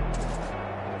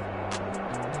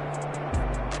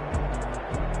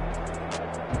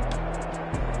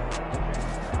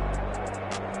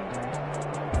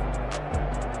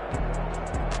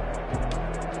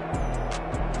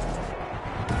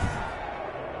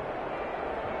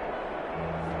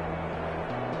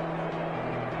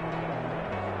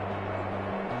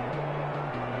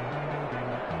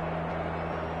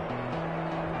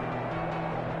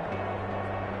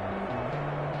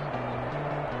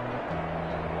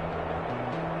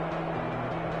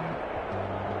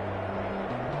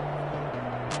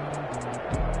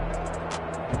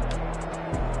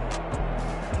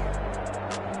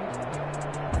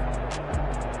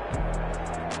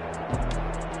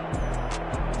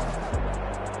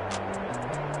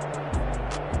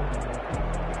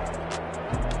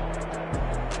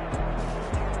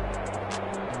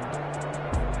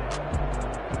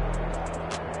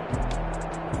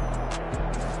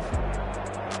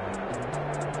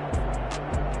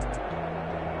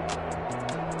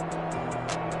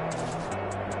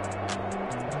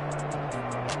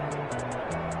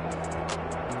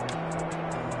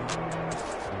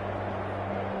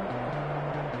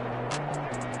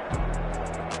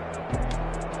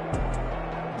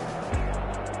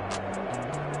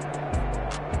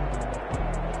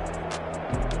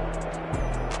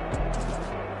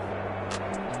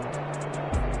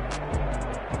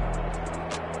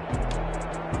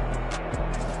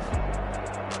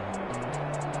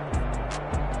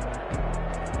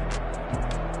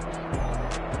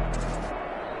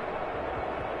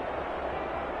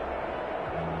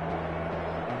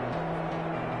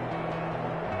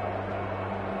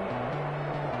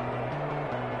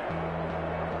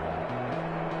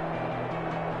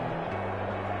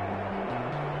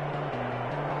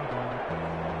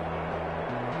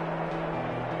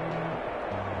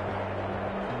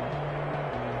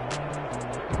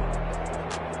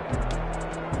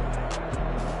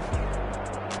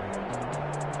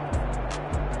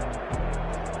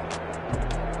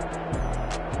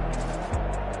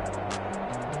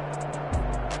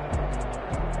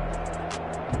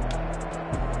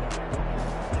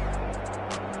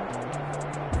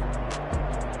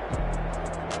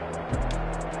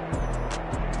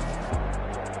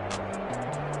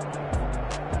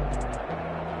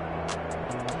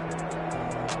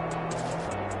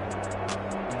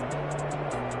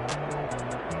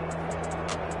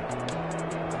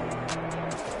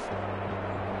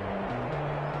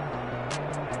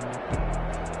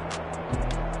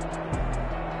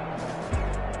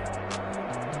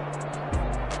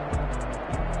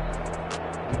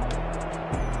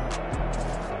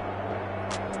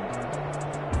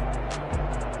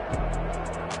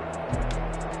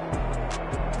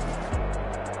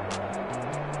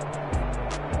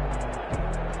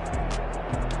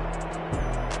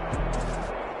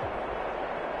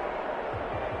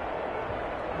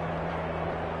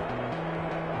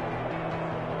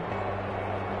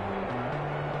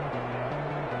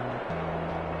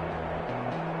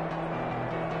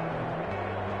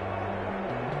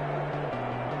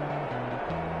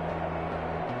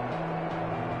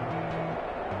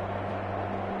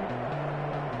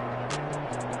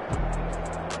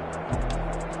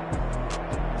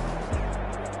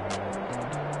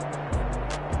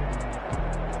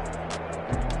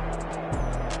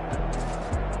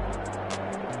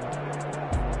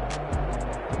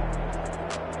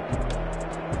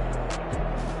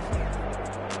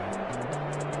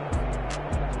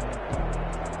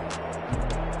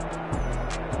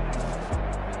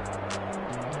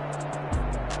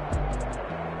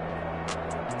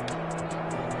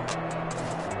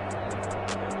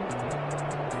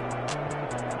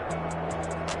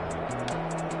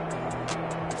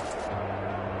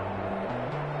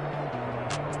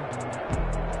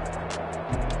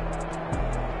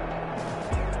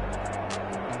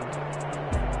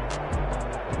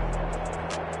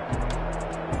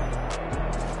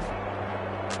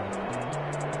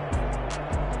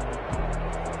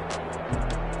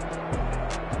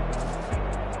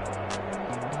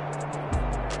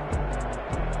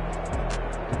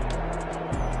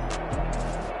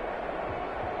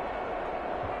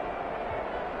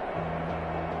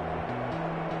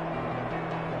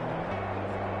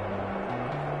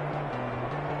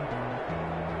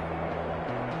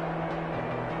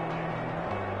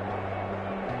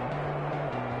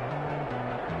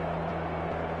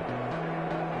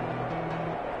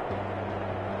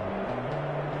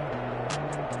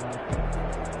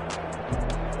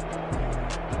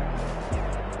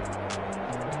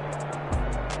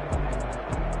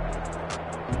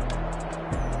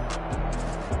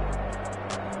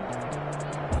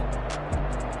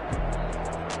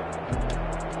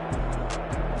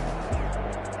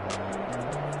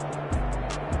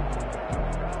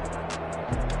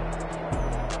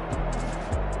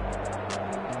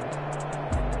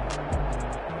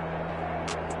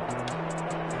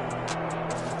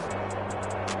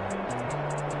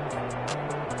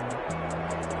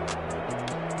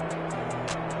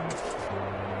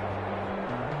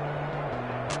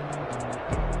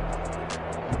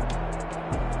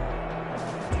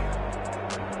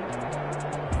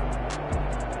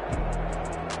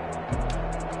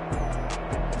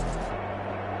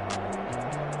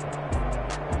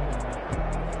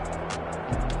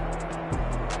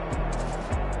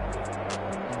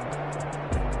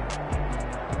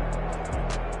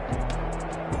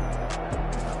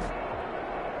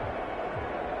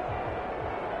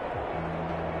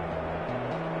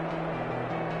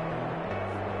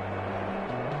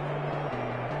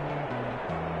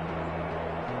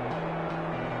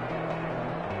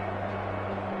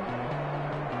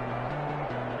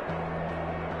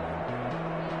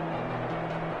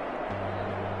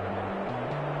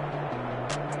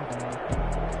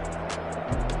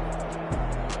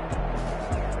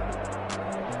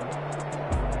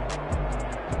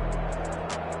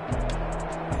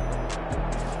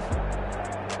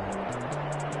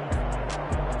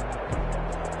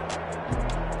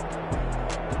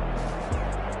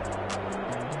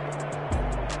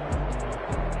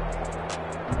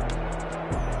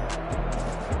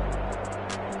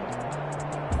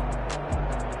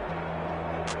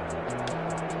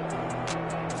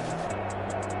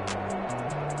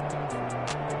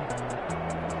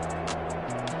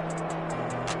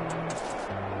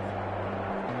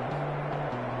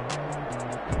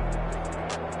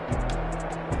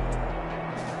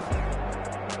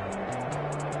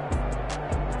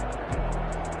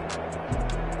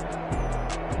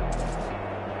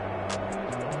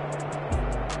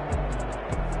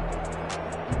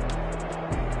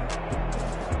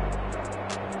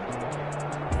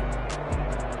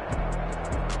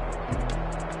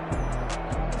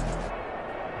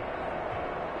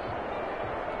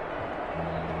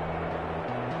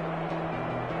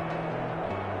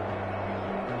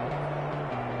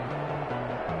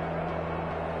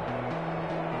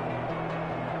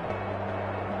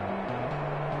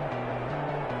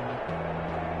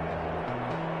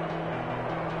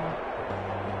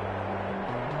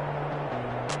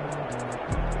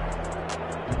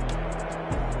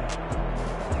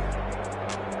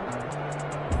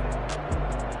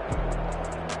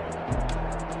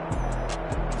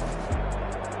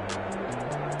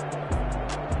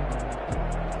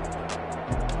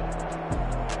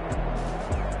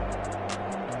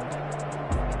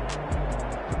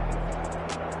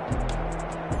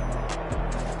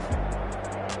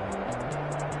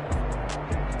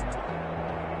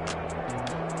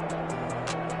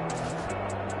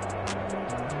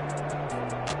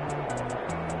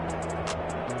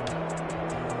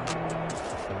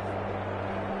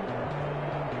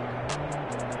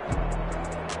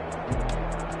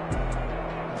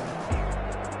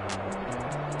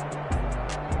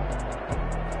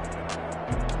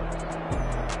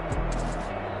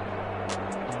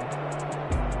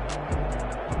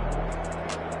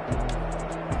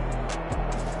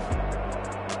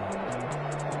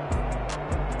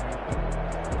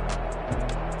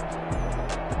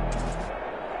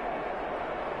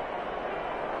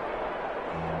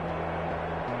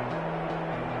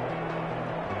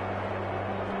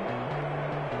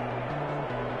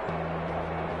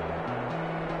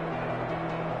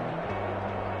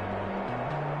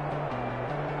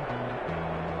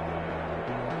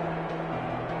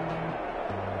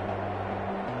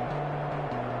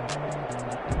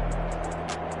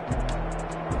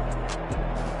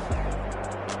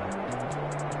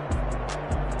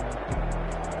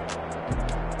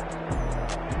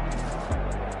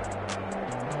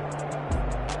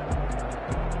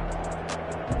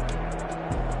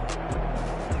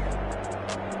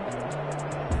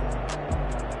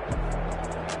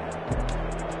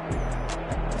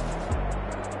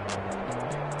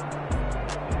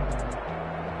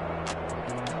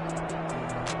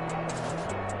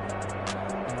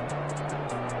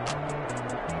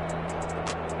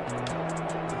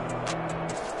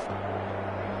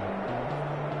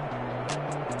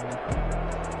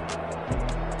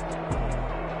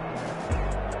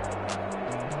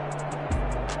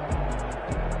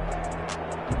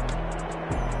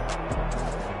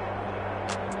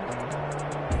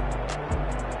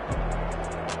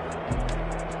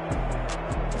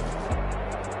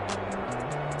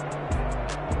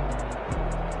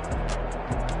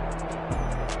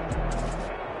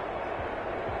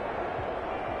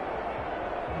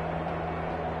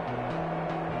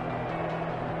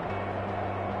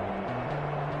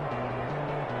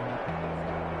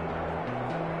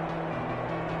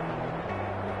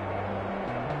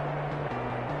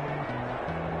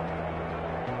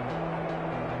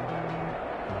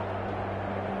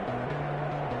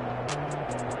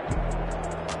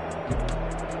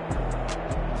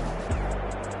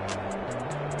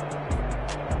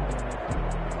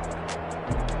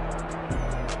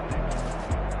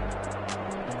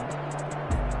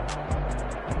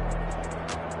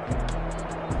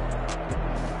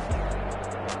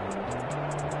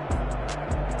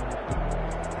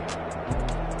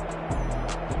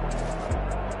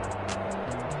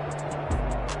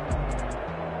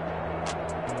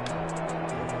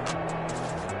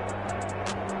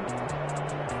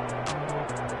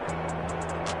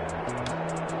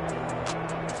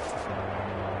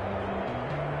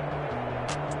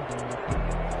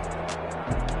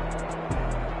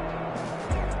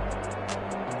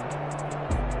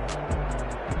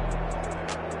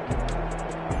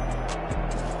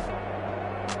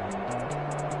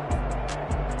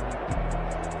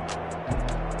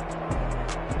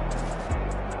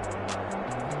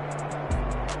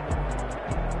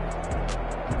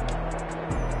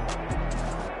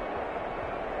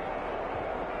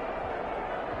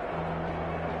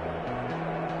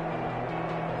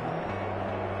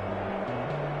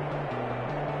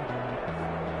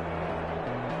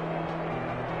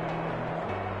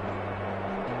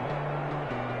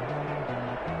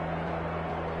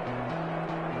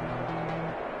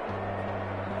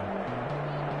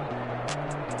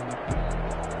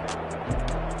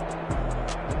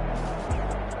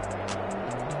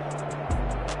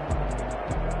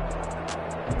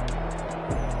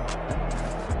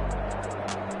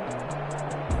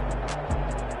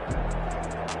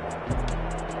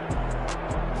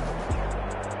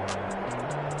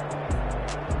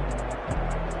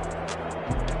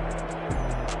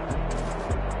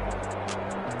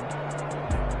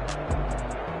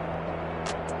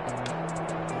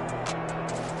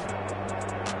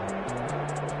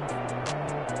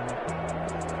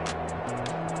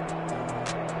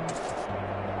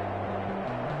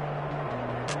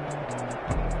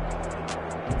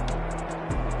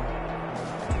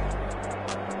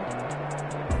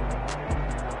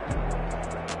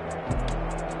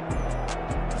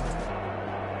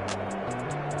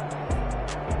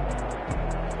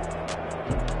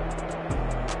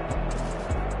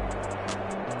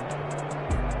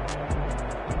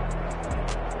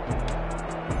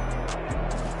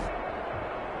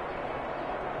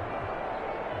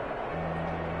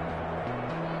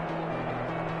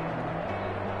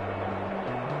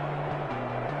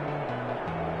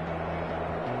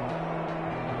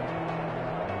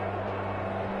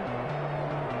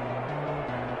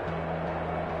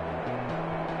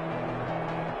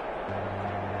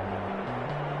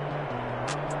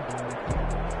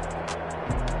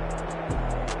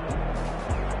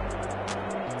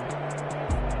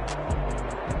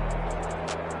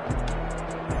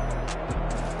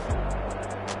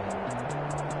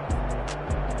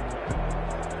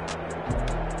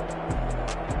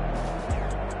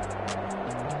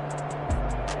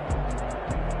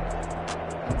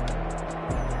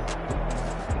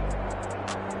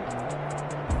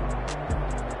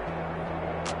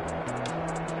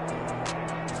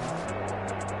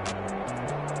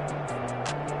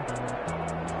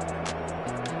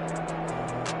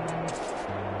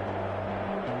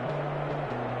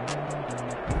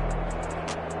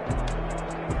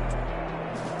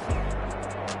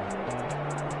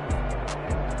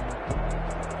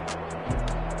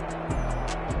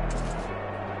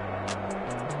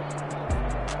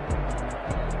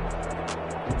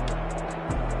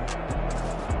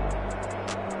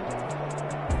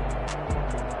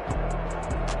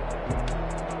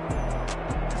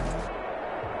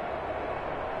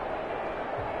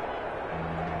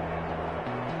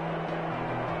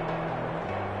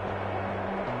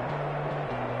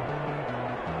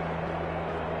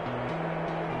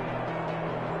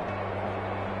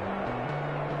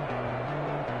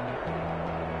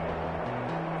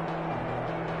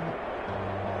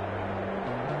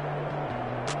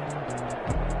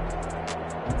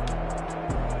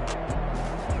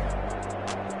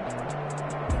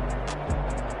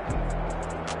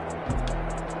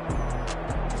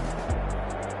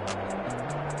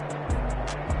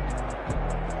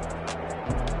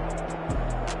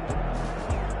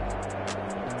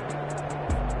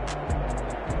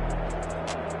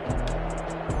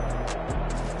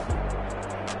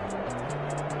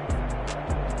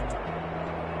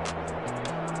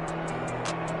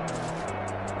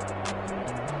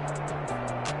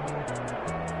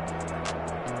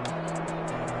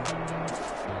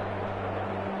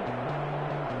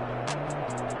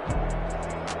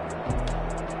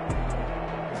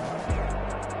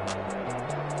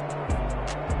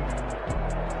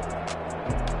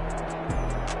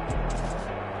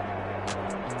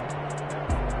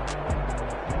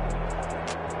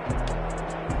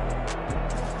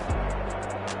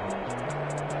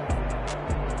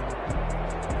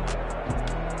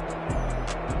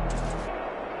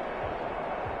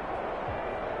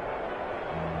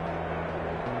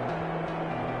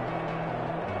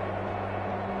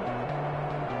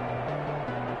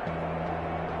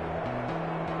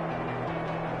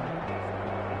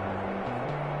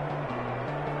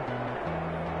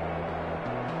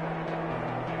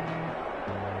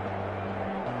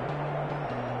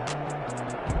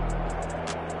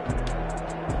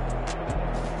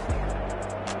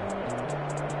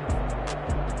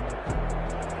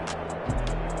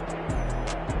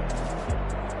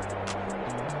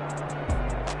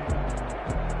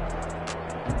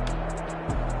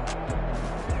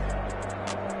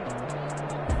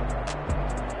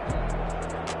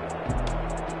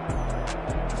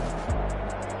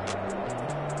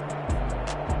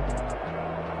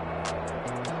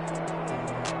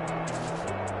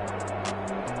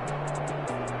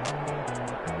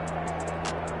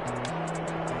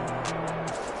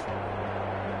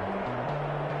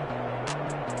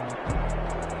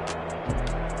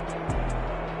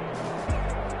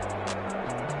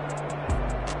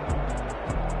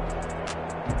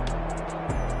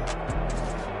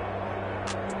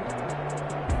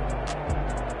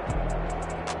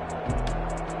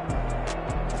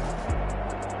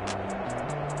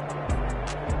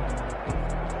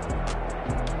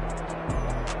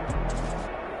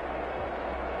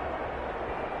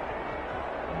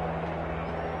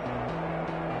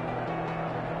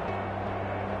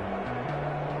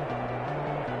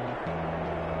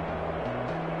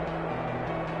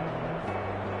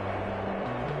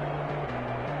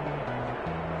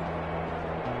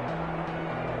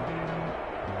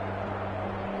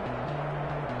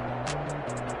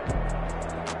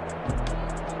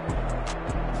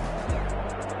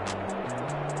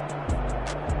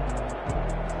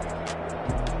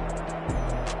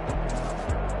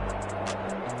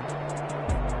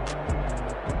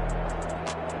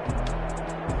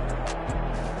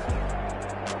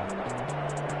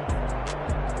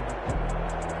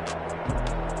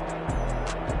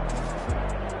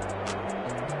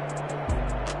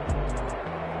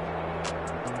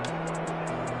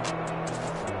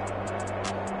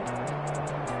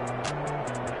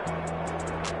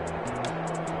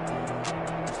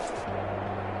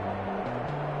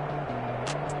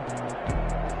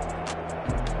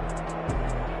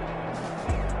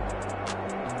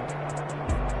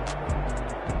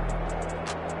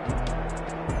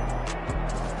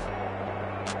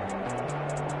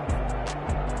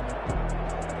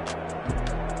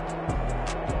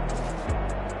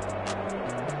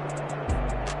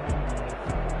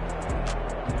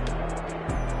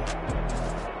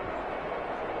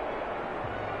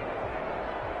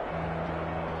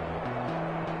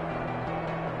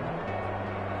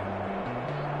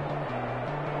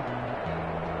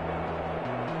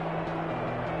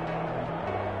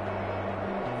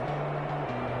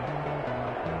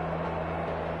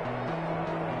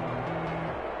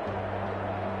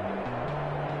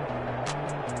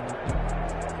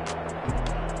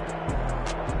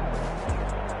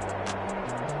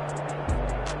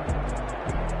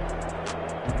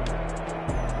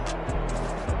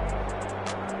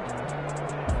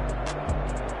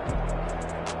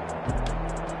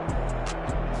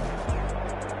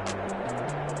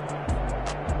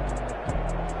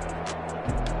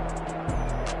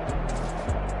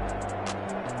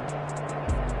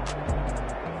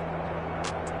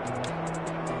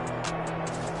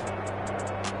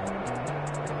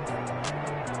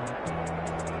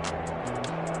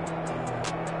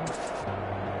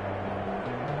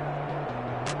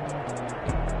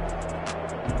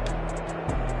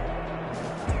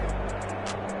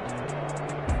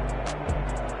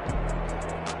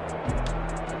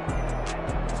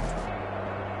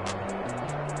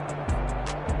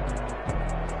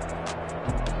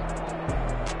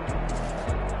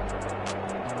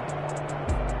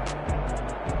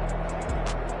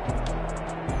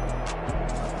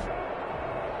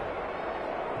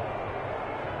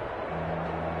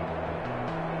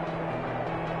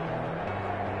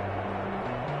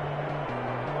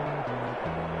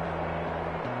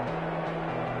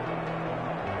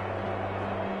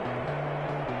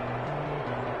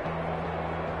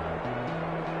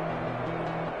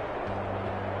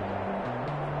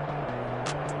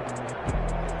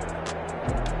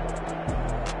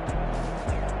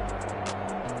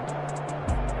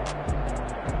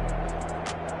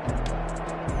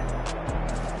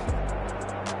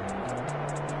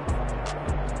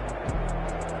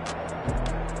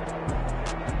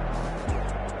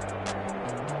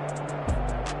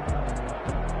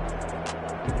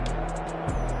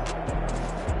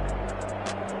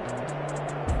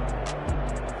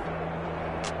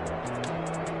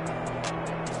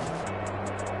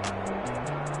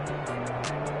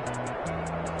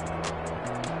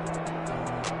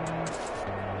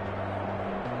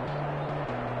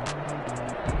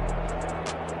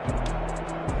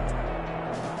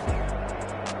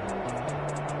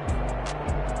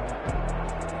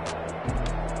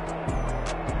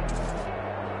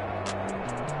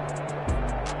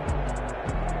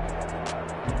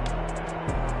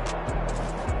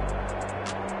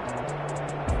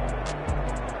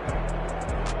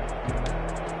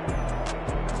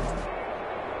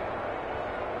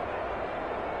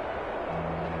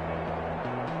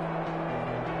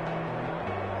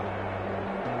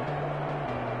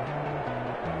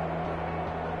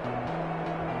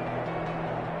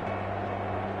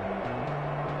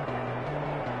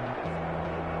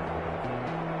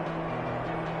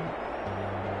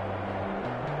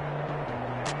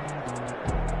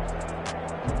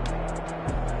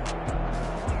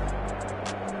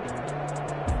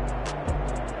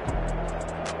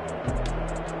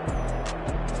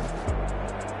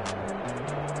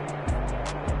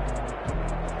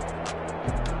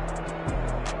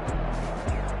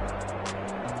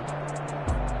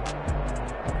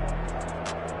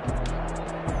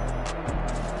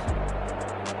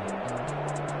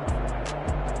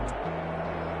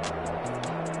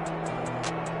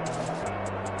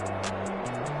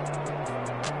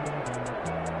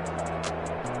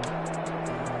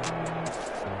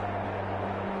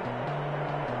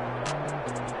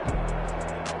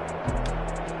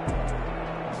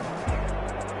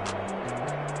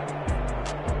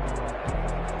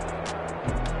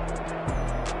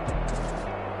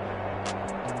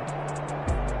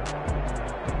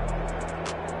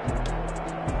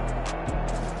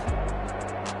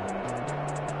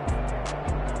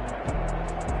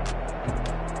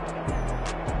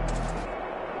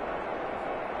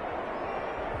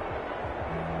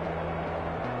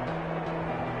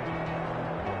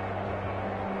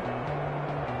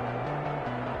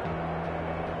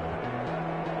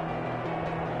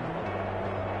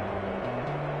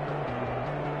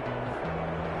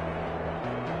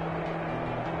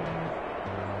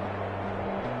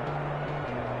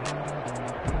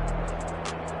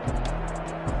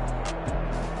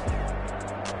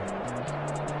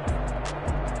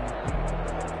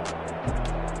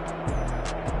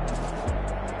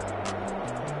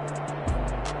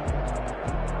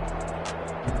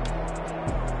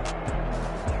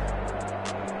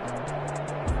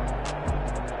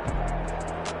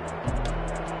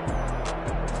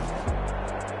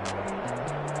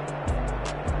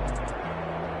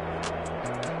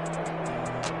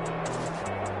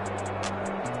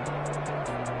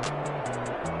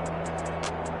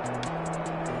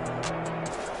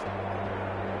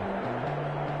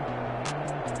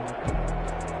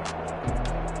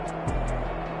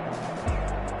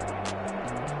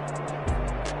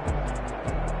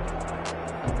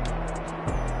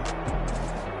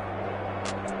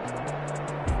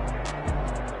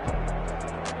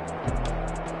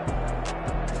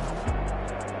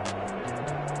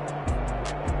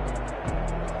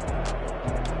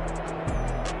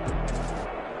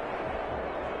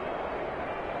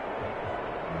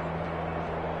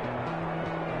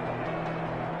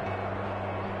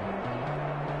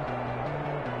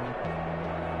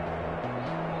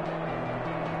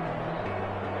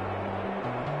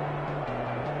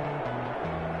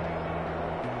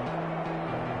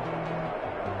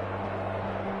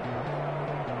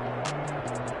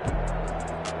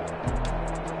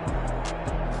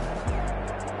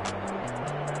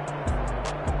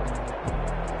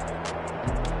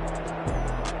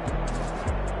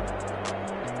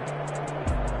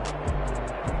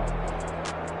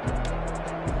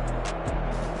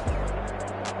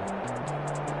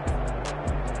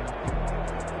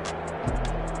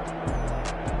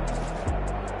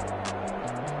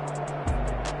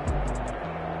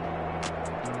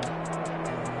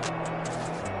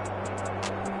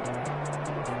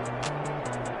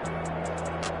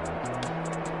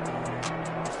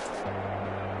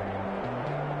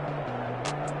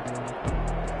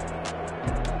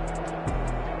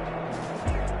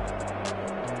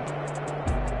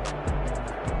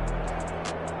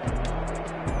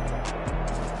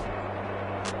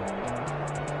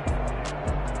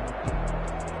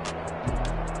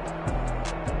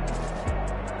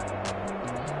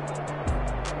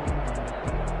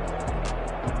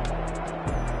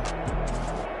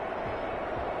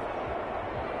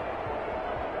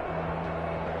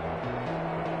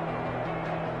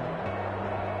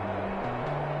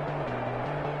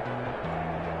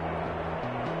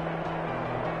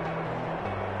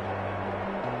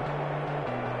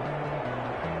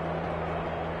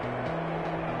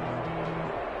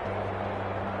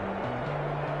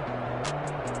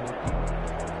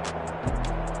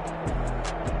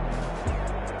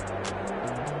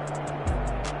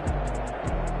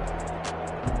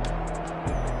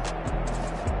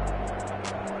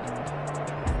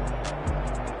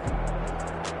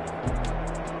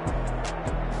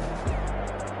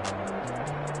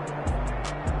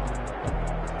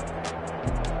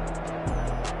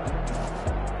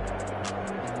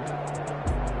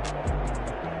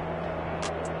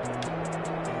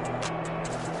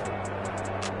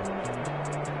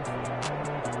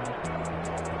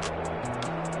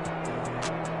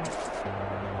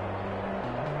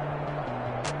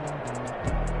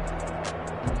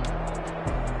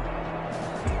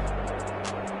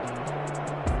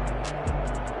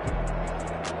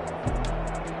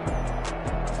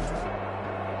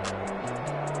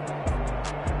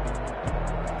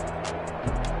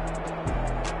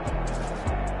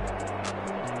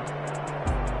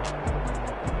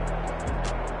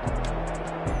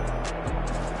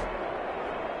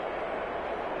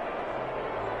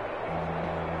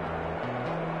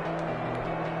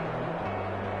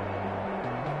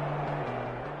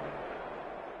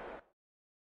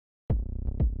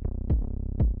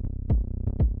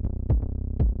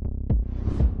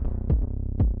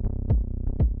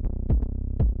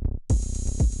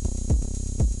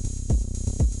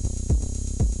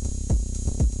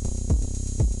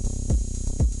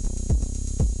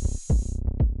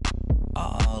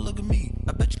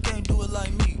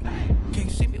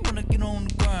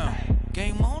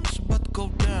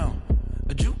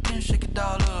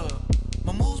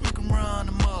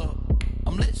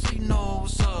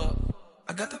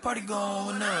 Party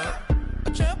going up. A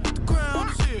champ with the crown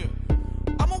is here.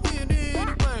 I'ma win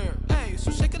anywhere. Hey, so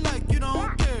shake it like you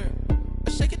don't care.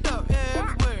 Shake it up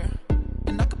everywhere.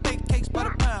 And I can bake cakes by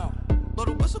the pound. Blow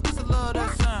the whistle 'cause I love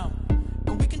that sound.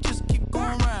 And we can just keep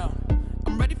going round.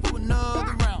 I'm ready for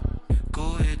another round.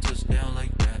 Go ahead, touch down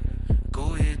like that.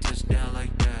 Go ahead, touch down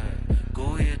like that.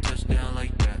 Go ahead, touch down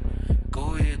like that.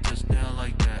 Go ahead, touch down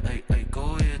like that. Hey, hey,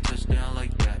 go ahead, touch down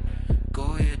like that.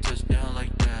 Go ahead, touch down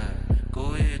like that.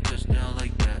 Go ahead, touch down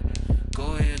like that.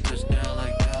 Go ahead, touch down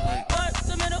like that. Like work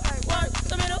the middle, work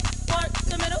the middle, work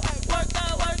the middle, work the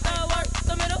middle, work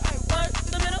the middle, work the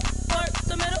middle, work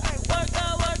the middle, work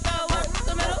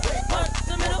the middle, work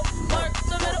the middle, work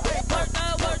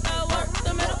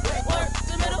the middle, work the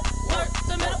middle, work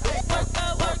the middle, work the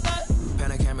middle, work the.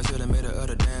 Pan a camera to the middle of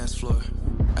the dance floor.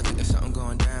 I think there's something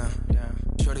going down.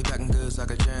 Shorty packing goods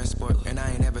like a transport, and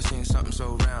I ain't ever seen something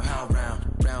so round. How round?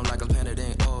 Round like a planet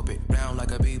in orbit, round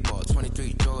like a b-ball.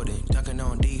 23 Jordan, dunking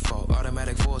on default.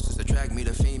 Automatic forces attract me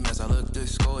to females. I look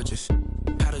this gorgeous.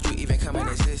 How did you even come in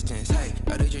existence? Hey,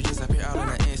 or did you just appear out in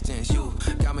an instance? You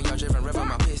got me all driven, revving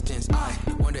my pistons. I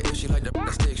wonder if she like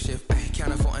the stick shift. Hey,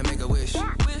 count it 4 and make a wish.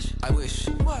 I wish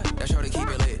that shorty keep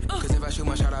it lit, 'cause if I shoot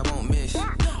my shot, I won't miss.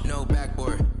 No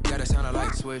backboard, gotta sound a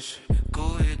light switch.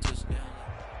 Go ahead, just down.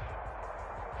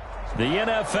 The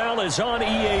NFL is on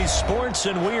EA Sports,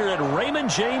 and we're at Raymond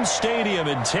James Stadium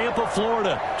in Tampa,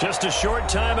 Florida. Just a short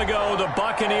time ago, the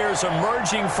Buccaneers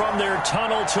emerging from their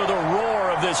tunnel to the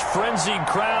roar of this frenzied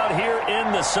crowd here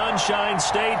in the Sunshine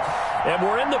State. And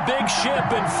we're in the big ship,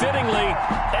 and fittingly,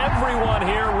 everyone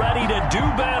here ready to do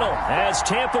battle as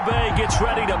Tampa Bay gets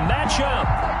ready to match up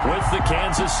with the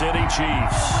Kansas City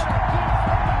Chiefs.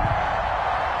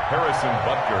 Harrison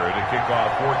Butker to kick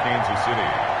off for Kansas City.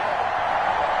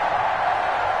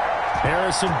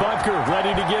 Harrison Butker ready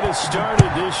to get us started.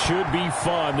 This should be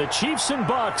fun. The Chiefs and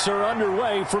Bucs are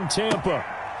underway from Tampa.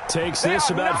 Takes this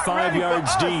about 5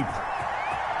 yards deep.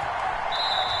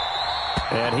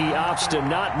 And he opts to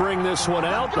not bring this one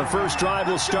out. The first drive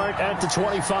will start at the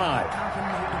 25.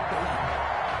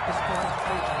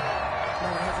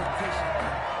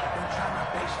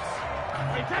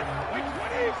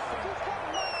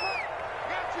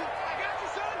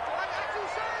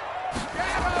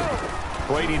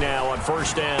 Brady now on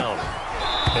first down.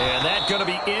 And that's going to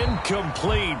be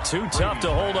incomplete. Too tough to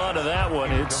hold on to that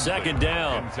one. It's second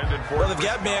down. Well, they've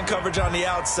got man coverage on the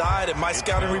outside, and my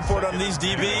scouting report on these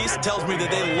DBs tells me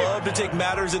that they love to take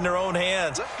matters in their own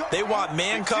hands. They want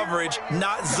man coverage,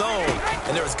 not zone.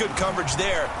 And there was good coverage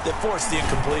there that forced the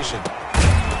incompletion.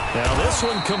 Now this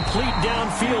one complete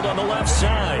downfield on the left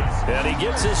side. And he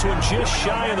gets this one just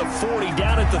shy of the 40,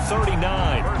 down at the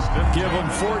 39. Give him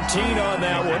 14 on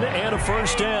that one and a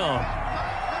first down.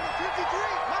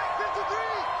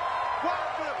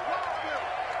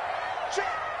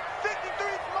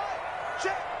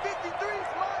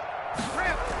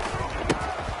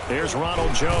 Here's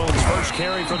Ronald Jones, first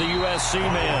carry for the USC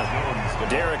man.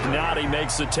 Derek Nottie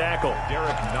makes the tackle.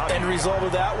 End result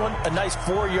of that one, a nice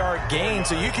 4-yard gain,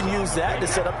 so you can use that to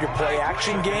set up your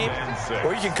play-action game,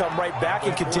 or you can come right back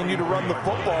and continue to run the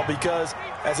football because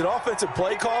as an offensive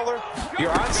play caller, you're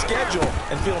on schedule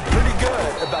and feeling pretty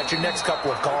good about your next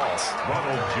couple of calls.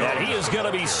 And he is going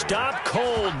to be stopped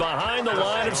cold behind the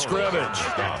line of scrimmage.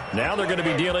 Now they're going to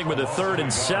be dealing with a 3rd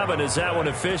and 7. Is that one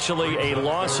officially a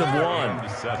loss of 1?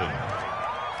 7.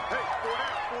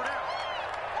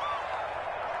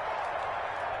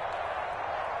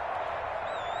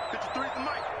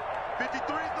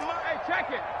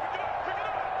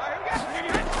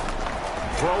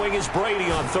 Throwing is Brady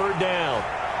on 3rd down.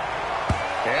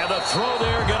 And the throw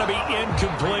there going to be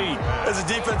incomplete. As a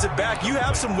defensive back, you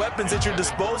have some weapons at your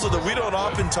disposal that we don't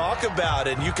often talk about.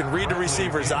 And you can read the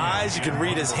receiver's eyes, you can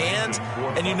read his hands,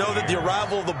 and you know that the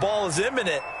arrival of the ball is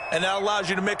imminent. And that allows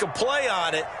you to make a play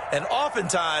on it and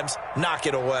oftentimes knock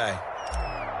it away.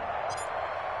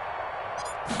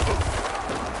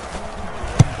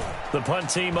 The punt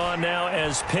team on now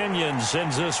as Pinion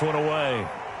sends this one away.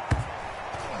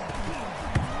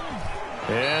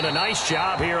 And a nice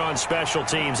job here on special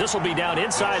teams. This will be down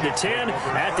inside the 10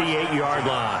 at the 8-yard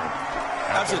line.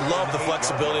 I absolutely love the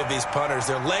flexibility of these punters.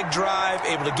 Their leg drive,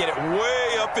 able to get it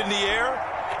way up in the air,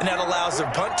 and that allows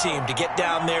their punt team to get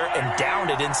down there and down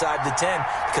it inside the 10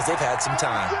 because they've had some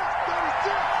time.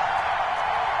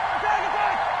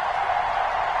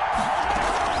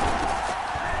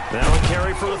 Now a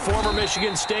carry for the former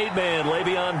Michigan State man,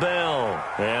 Le'Veon Bell.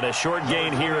 And a short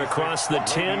gain here across the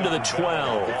 10 to the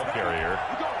 12.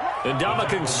 And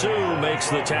Ndamukong Suh makes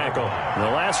the tackle. The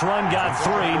last run got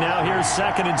 3. Now here's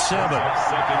 2nd and 7.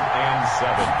 2nd and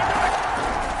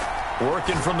 7.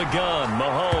 Working from the gun,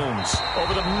 Mahomes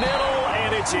over the middle,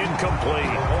 and it's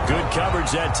incomplete. Good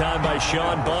coverage that time by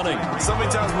Sean Bunting. So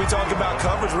many times when we talk about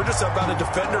coverage, we're just about a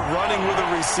defender running with a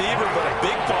receiver, but a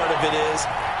big part of it is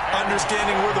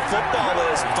understanding where the football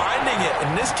is, finding it.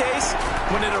 In this case,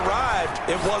 when it arrived,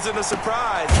 it wasn't a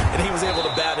surprise, and he was able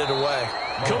to bat it away.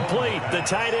 Complete, the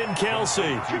tight end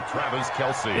Kelsey. Travis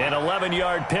Kelsey. An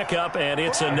 11-yard pickup, and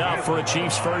it's enough for a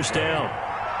Chiefs first down.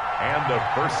 And a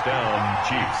first down,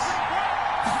 Chiefs.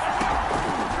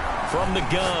 From the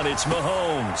gun, it's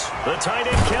Mahomes. The tight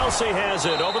end Kelsey has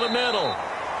it over the middle.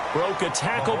 Broke a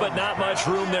tackle, but not much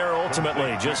room there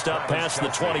ultimately. Just up past the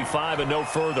 25 and no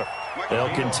further. They'll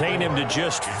contain him to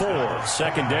just 4.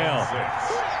 2nd down.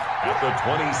 At the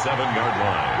 27-yard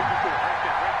line.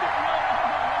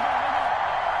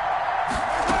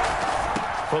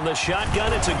 From the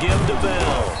shotgun, it's a give to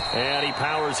Bell. And he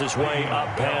powers his way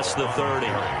up past the 30.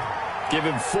 Give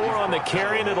him 4 on the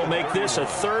carry, and it'll make this a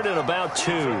 3rd and about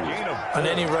 2. On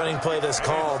any running play that's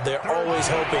called, they're always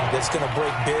hoping that it's going to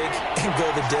break big and go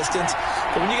the distance.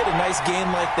 But when you get a nice gain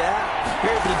like that,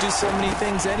 you're able to do so many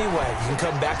things anyway. You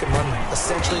can come back and run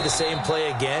essentially the same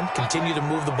play again, continue to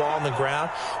move the ball on the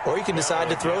ground, or you can decide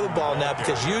to throw the ball now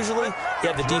because usually you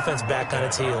have the defense back on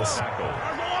its heels.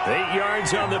 8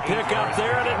 yards on the pickup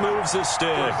there, and it moves the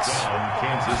sticks.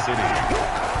 Kansas City.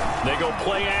 They go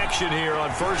play action here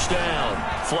on 1st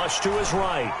down. Flush to his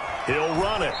right. He'll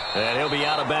run it. And he'll be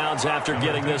out of bounds after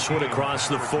getting this one across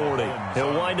the 40.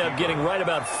 He'll wind up getting right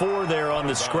about 4 there on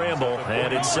the scramble.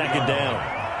 And it's 2nd down.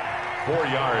 4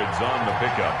 yards on the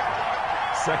pickup.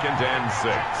 2nd and 6.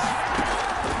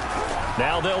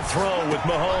 Now they'll throw with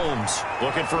Mahomes.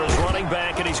 Looking for his running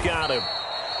back, and he's got him.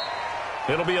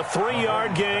 It'll be a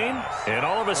 3-yard gain, and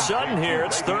all of a sudden here,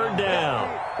 it's 3rd down.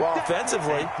 Well,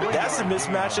 offensively, that's the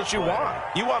mismatch that you want.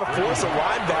 You want to force a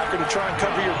linebacker to try and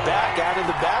cover your back out of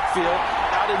the backfield,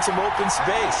 out in some open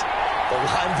space. The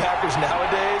linebackers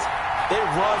nowadays, they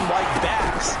run like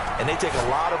backs, and they take a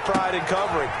lot of pride in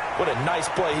covering. What a nice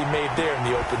play he made there in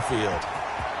the open field.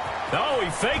 Oh, he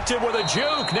faked it with a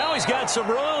juke. Now he's got some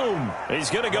room.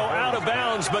 He's going to go out of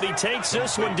bounds, but he takes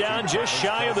this one down just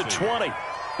shy of the 20.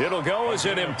 It'll go as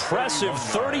an impressive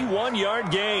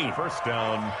 31-yard gain. First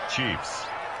down, Chiefs.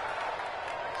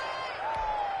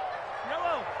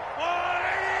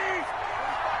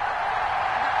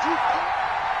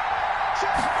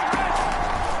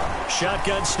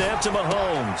 Shotgun snap to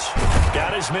Mahomes.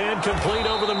 Got his man complete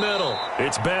over the middle.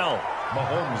 It's Bell.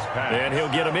 Mahomes pass. And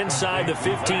he'll get him inside the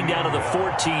 15 down to the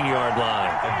 14-yard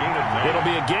line. It'll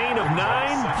be a gain of 9,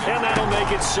 and that'll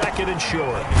make it 2nd and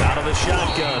short. Out of the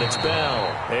shotgun, it's Bell.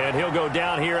 And he'll go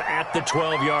down here at the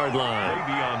 12-yard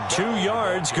line. 2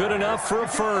 yards, good enough for a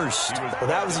first. Well,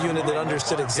 that was a unit that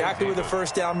understood exactly where the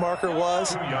first down marker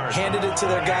was, handed it to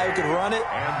their guy who could run it,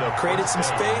 created some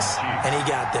space, and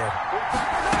he got there.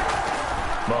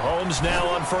 Mahomes now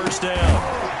on 1st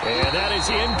down. And that is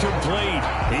incomplete.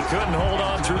 He couldn't hold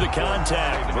on through the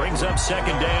contact. Brings up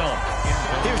second down.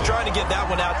 He was trying to get that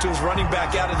one out to his running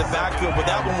back out of the backfield, but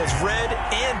that one was read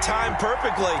and timed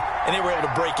perfectly, and they were able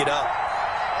to break it up.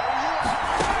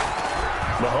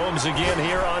 Mahomes again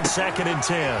here on 2nd and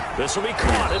 10. This will be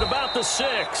caught at about the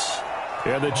 6.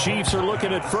 And the Chiefs are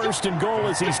looking at 1st and goal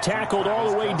as he's tackled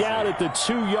all the way down at the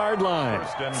 2-yard line.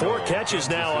 4 catches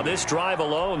now on this drive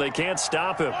alone. They can't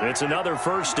stop him. It's another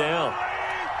 1st down.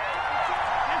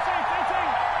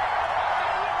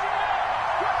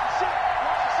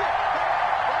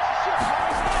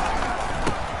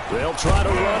 They'll try to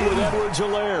run with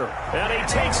Edwards-Helaire. And he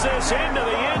takes this into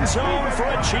the end zone for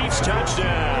a Chiefs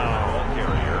touchdown.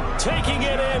 Taking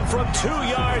it in from 2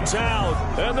 yards out.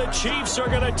 And the Chiefs are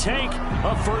going to take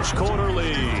a first-quarter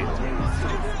lead.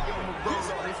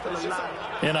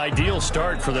 An ideal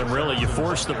start for them, really. You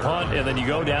force the punt, and then you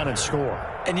go down and score.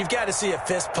 And you've got to see a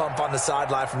fist pump on the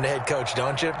sideline from the head coach,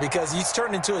 don't you? Because he's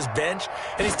turned into his bench,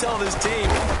 and he's telling his team,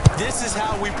 this is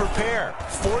how we prepare.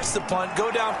 Force the punt, go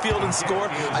downfield and score.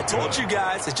 I told you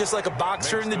guys, it's just like a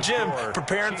boxer in the gym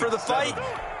preparing for the fight.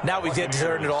 Now we get to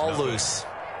turn it all loose.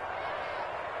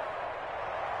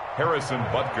 Harrison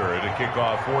Butker to kick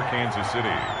off for Kansas City.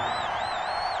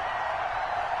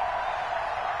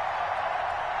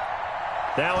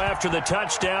 Now after the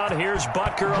touchdown, here's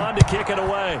Butker on to kick it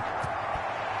away.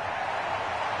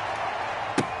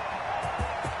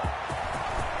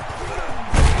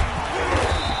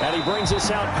 And he brings us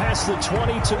out past the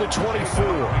 20 to the 24.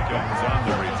 Comes on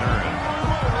the return.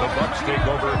 The Bucs take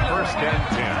over 1st and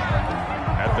 10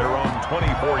 at their own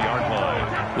 24-yard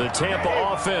line. The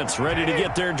Tampa offense ready to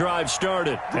get their drive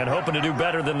started and hoping to do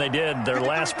better than they did their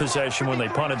last possession when they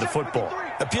punted the football.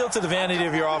 Appeal to the vanity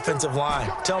of your offensive line.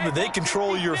 Tell them that they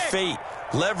control your fate.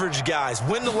 Leverage guys.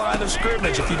 Win the line of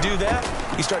scrimmage. If you do that,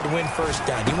 you start to win 1st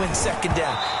down. You win 2nd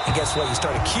down. And guess what? You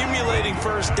start accumulating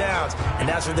 1st downs. And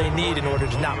that's what they need in order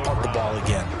to not punt the ball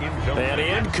again. And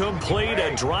incomplete.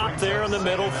 A drop there in the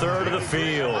middle third of the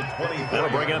field. That'll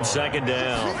bring up 2nd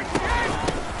down.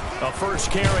 A first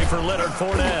carry for Leonard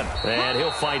Fournette. And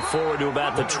he'll fight forward to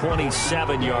about the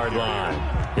 27-yard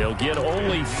line. He'll get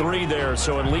only 3 there,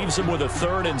 so it leaves him with a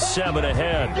 3rd and 7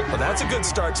 ahead. Well, that's a good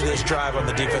start to this drive on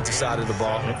the defensive side of the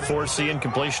ball. Force the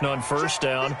incompletion on 1st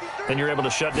down, then you're able to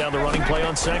shut down the running play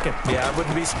on 2nd. Yeah, I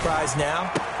wouldn't be surprised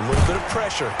now. A little bit of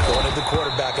pressure going at the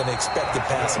quarterback in an expected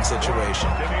passing situation.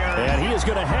 And he is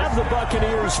going to have the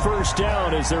Buccaneers 1st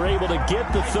down as they're able to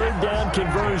get the 3rd down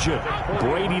conversion.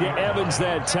 Brady to Evans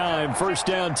that time. 1st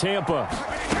down, Tampa.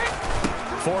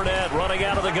 Fournette running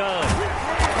out of the gun.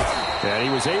 And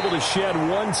he was able to shed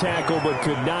 1 tackle but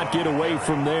could not get away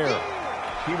from there.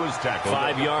 He was tackled.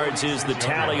 5 yards is the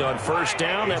tally on 1st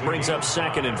down. That brings up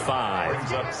 2nd and 5.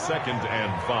 Brings up 2nd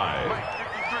and 5.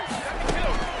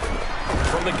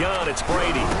 From the gun, it's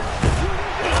Brady.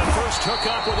 And first hook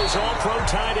up with his all-pro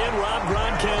tight end, Rob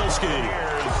Gronkowski.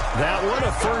 That one,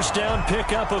 a 1st down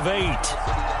pickup of 8.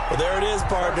 Well, there it is,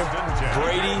 partner.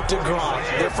 Brady to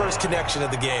Gronk, their first connection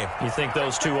of the game. You think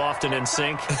those two often in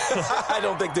sync? I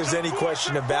don't think there's any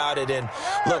question about it. And,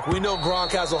 look, we know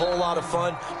Gronk has a whole lot of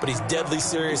fun, but he's deadly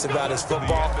serious about his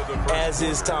football, as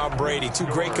is Tom Brady. 2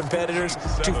 great competitors,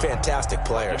 2 fantastic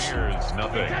players. Here's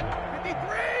nothing.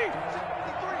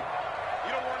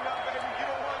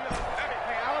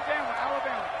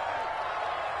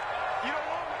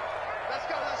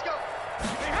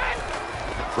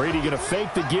 Brady going to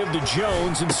fake the give to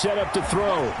Jones and set up to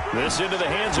throw. This into the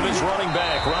hands of his running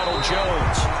back, Ronald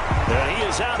Jones. And he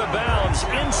is out of bounds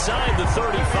inside the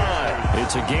 35.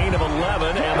 It's a gain of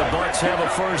 11, and the Bucs have a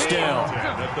 1st down.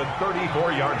 At the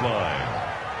 34-yard line.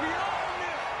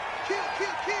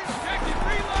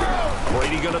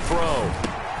 Brady going to throw.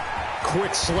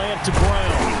 Quick slant to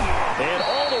Brown. And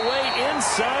all the way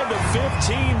inside the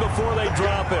 15 before they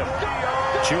drop him.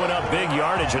 Chewing up big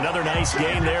yardage. Another nice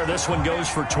gain there. This one goes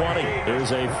for 20.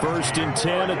 There's a 1st and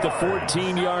 10 at the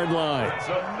 14-yard line. It's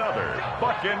another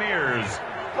Buccaneers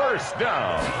 1st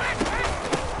down.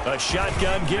 A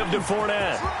shotgun give to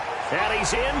Fournette. And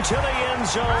he's into the end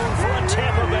zone for a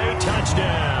Tampa Bay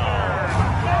touchdown.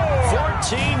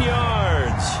 14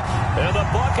 yards. And the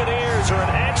Buccaneers are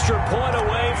an extra point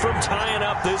away from tying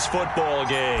up this football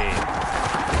game.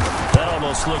 That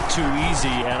almost looked too easy,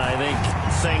 and I think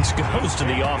thanks goes to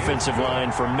the offensive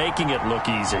line for making it look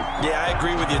easy. Yeah, I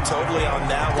agree with you totally on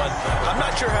that one. I'm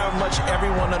not sure how much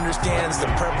everyone understands the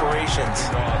preparations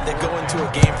that go into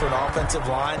a game for an offensive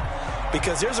line,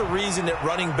 because there's a reason that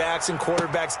running backs and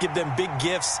quarterbacks give them big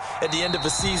gifts at the end of a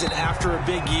season after a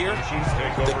big year.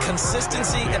 The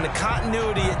consistency and the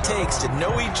continuity it takes to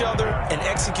know each other and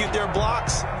execute their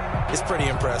blocks, is pretty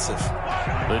impressive.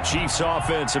 The Chiefs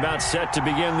offense about set to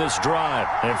begin this drive.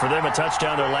 And for them, a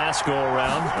touchdown their last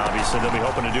go-around. Obviously, they'll be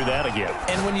hoping to do that again.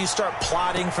 And when you start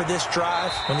plotting for this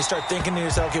drive, when you start thinking to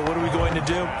yourself, okay, what are we going to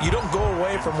do? You don't go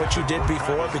away from what you did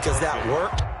before because that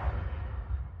worked.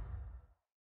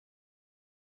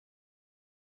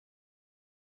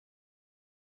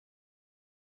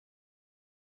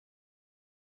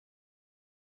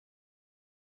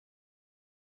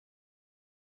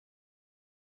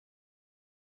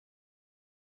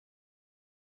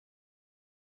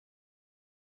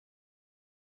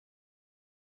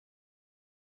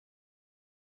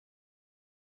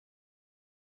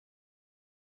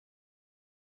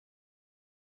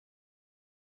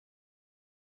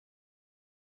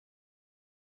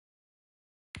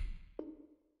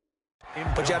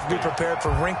 But you have to be prepared for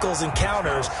wrinkles and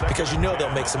counters because you know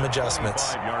they'll make some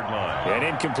adjustments. An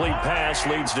incomplete pass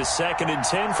leads to 2nd and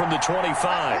 10 from the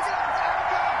 25.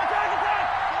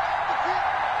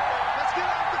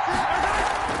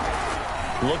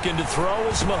 Looking to throw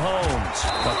is Mahomes.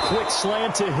 A quick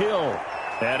slant to Hill.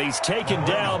 And he's taken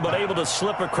down but able to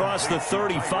slip across the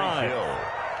 35.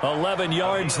 11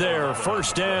 yards there,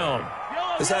 1st down.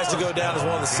 This has to go down as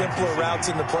one of the simpler routes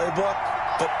in the playbook,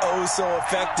 but oh so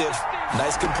effective.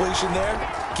 Nice completion there.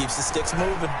 Keeps the sticks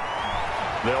moving.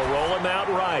 They'll roll him out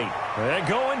right. And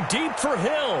going deep for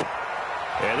Hill.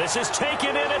 And this is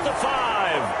taken in at the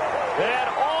 5. And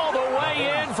all the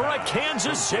way in for a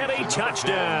Kansas City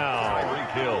touchdown.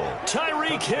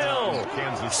 Tyreek Hill,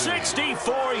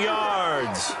 64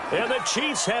 yards. And the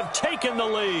Chiefs have taken the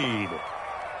lead.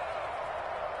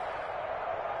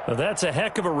 Well, that's a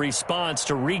heck of a response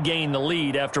to regain the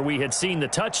lead after we had seen the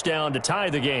touchdown to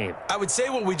tie the game. I would say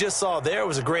what we just saw there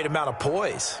was a great amount of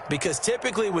poise, because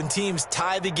typically when teams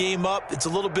tie the game up, it's a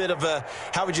little bit of a,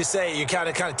 how would you say, you kind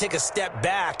of take a step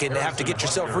back and have to get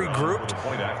yourself regrouped.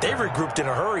 They regrouped in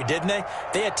a hurry, didn't they?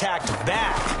 They attacked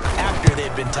back after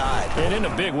they'd been tied. And in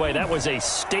a big way, that was a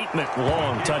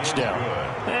statement-long touchdown.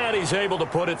 And he's able to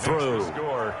put it through.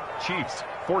 Score, Chiefs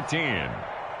 14,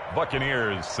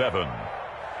 Buccaneers 7.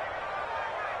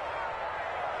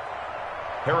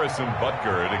 Harrison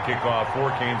Butker to kick off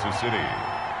for Kansas City.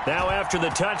 Now after the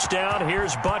touchdown,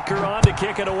 here's Butker on to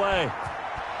kick it away.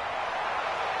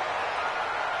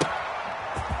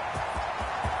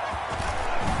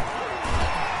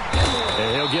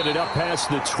 And he'll get it up past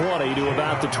the 20 to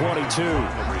about the 22. The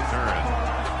return.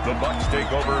 The Bucs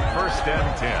take over 1st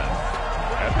and 10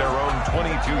 at their own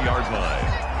 22-yard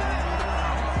line.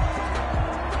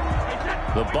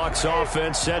 The Bucs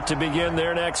offense set to begin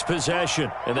their next possession.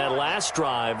 And that last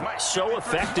drive, so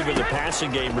effective in the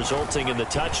passing game, resulting in the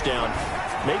touchdown.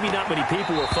 Maybe not many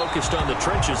people were focused on the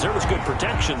trenches. There was good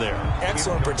protection there.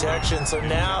 Excellent protection. So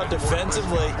now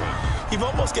defensively, you've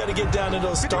almost got to get down to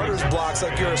those starters blocks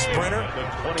like you're a sprinter.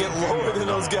 Get lower than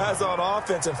those guys on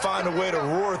offense and find a way to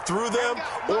roar through them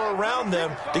or around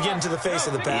them to get into the face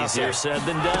of the passer. Easier said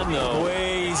than done, though.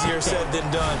 Way easier said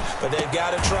than done. But they've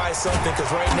got to try something,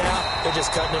 because right now they're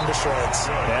just cutting him to shreds.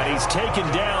 And he's taken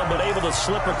down but able to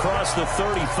slip across the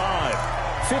 35.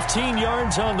 15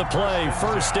 yards on the play,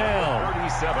 1st down.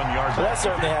 37 yards. Well, that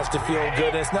certainly has to feel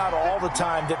good. It's not all the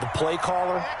time that the play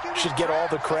caller should get all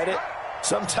the credit.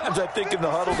 Sometimes I think in the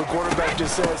huddle, the quarterback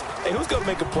just says, hey, who's going to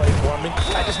make a play for me?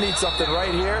 I just need something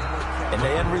right here. And the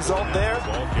end result there,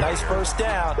 nice 1st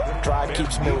down. Drive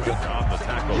keeps moving.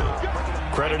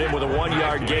 Credit him with a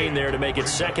 1-yard gain there to make it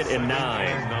 2nd and 9.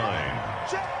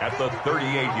 At the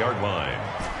 38-yard line.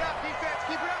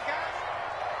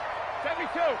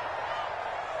 72.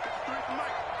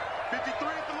 53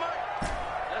 at the mic.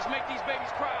 Let's make these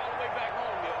babies cry all the way back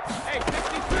home, yo. Hey,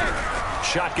 56.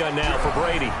 Shotgun now for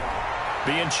Brady.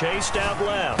 Being chased out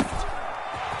left.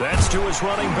 That's to his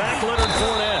running back, Leonard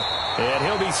Fournette. And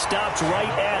he'll be stopped right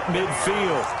at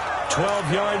midfield.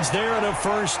 12 yards there and a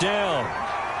 1st down.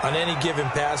 On any given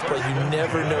pass play, you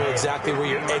never know exactly where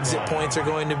your exit points are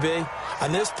going to be.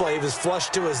 On this play, he was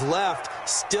flushed to his left,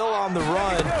 still on the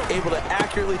run, able to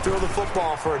accurately throw the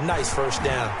football for a nice 1st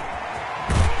down.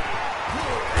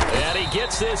 And he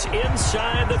gets this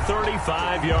inside the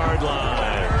 35-yard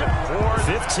line.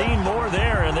 15 more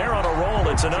there, and they're on a roll.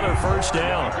 It's another 1st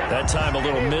down. That time a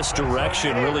little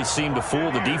misdirection really seemed to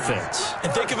fool the defense.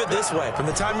 And think of it this way. From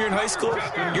the time you're in high school,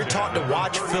 you're taught to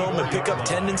watch film and pick up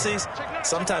tendencies.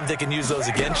 Sometimes they can use those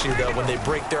against you, though, when they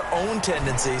break their own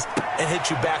tendencies and hit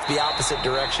you back the opposite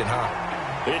direction, huh?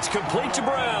 It's complete to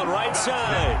Brown, right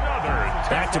side.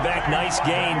 Back-to-back nice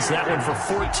gains. That one for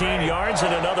 14 yards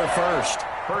and another 1st.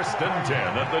 1st and 10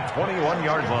 at the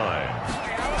 21-yard line.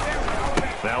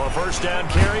 Now a first down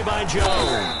carry by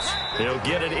Jones. He'll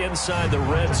get it inside the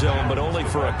red zone, but only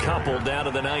for a couple down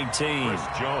to the 19.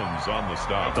 Jones on the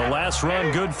stop. The last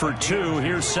run good for 2.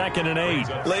 Here's 2nd and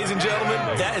 8. Ladies and gentlemen,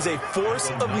 that is a force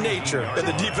of nature in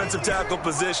the defensive tackle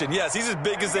position. Yes, he's as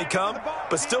big as they come,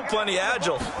 but still plenty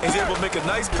agile. He's able to make a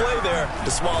nice play there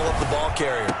to swallow up the ball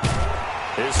carrier.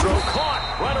 His throw caught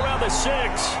right around the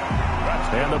 6.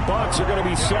 And the Bucs are going to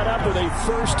be set up with a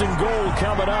 1st and goal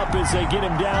coming up as they get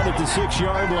him down at the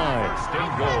 6-yard line. 1st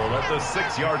and goal at the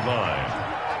 6-yard line.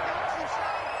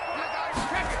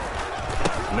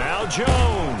 Now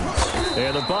Jones.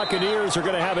 And the Buccaneers are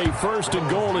going to have a 1st and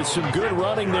goal. As some good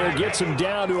running there gets him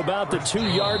down to about the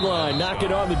 2-yard line. Knock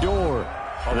it on the door.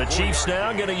 The Chiefs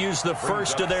now going to use the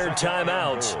first of their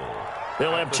timeouts.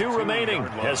 They'll have 2 remaining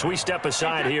as we step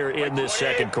aside here in this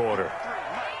 2nd quarter.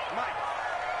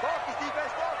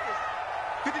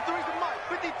 53's the mic.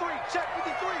 53. Check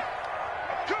 53.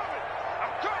 I'm coming.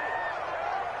 I'm coming.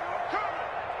 I'm coming.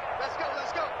 Let's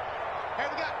go. Hey,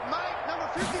 we got Mike, number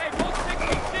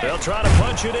 50. They'll try to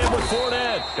punch it in with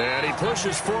Fournette. And he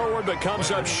pushes forward but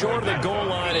comes up short of the goal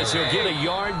line as he'll get a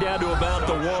yard down to about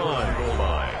the 1. Goal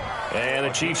line. And the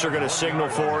Chiefs are going to signal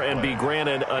for and be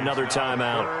granted another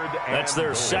timeout. That's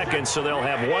their 2nd, so they'll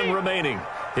have 1 remaining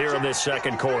here in this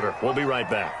 2nd quarter. We'll be right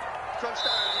back.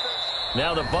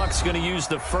 Now the Bucs going to use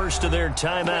the first of their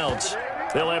timeouts.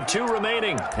 They'll have 2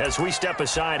 remaining as we step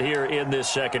aside here in this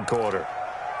 2nd quarter.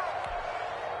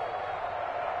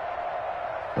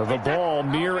 The ball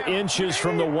mere inches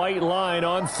from the white line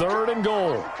on 3rd and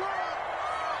goal.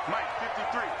 Mike,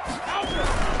 53.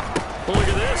 Look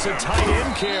at this, a tight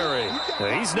end carry.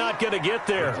 He's not going to get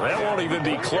there. That won't even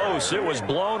be close. It was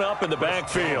blown up in the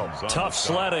backfield. Tough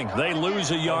sledding. They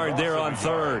lose a yard there on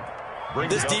 3rd.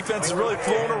 This defense is really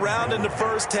flown around in the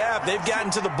first half. They've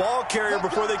gotten to the ball carrier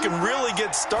before they can really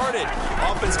get started.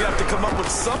 Offense got to come up with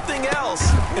something else.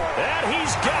 And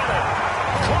he's got it.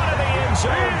 Caught in the end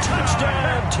zone.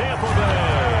 Touchdown, Tampa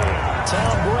Bay.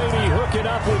 Tom Brady hooking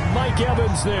up with Mike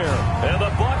Evans there. And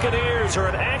the Buccaneers are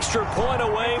an extra point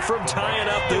away from tying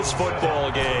up this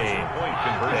football game.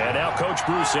 And now Coach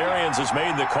Bruce Arians has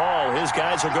made the call. His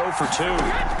guys will go for 2.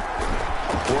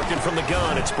 Working from the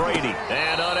gun, it's Brady.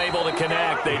 And unable to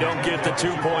connect. They don't get the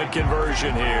 2-point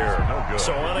conversion here.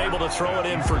 So unable to throw it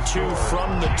in for 2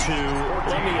 from the 2.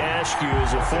 Let me ask you,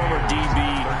 as a former DB,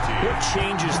 what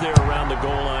changes there around the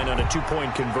goal line on a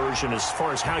 2-point conversion as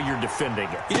far as how you're defending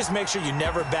it? You just make sure you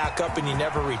never back up and you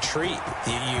never retreat.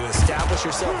 You establish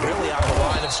yourself really on the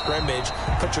line of scrimmage,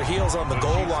 put your heels on the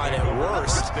goal line at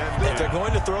worst. If they're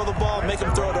going to throw the ball, make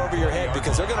them throw it over your head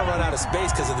because they're going to run out of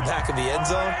space because of the back of the end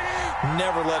zone.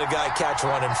 Never let a guy catch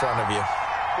one in front of you.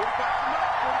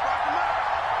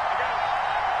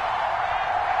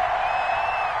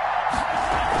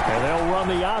 And they'll run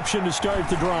the option to start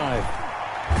the drive.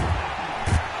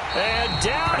 And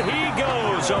down he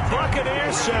goes, a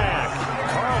Buccaneer sack.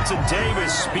 Carlton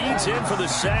Davis speeds in for the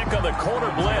sack on the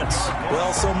corner blitz.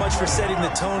 Well, so much for setting the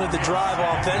tone of the drive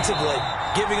offensively.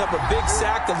 Giving up a big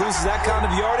sack that loses that kind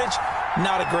of yardage,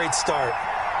 not a great start.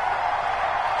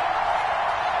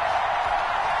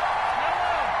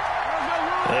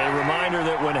 A reminder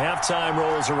that when halftime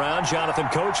rolls around, Jonathan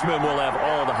Coachman will have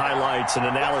all the highlights and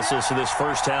analysis of this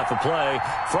first half of play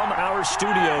from our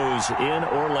studios in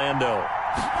Orlando.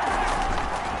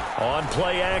 On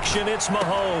play action, it's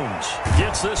Mahomes.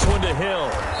 Gets this one to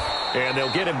Hill. And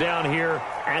they'll get him down here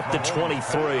at the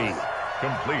 23.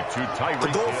 Complete to Tyree.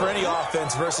 The goal for any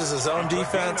offense versus his own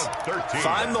defense,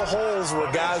 find the holes where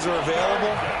guys are available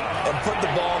and put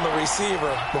the ball on the receiver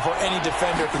before any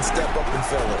defender can step up and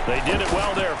fill it. They did it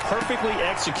well there. Perfectly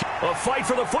executed. A fight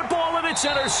for the football, and it's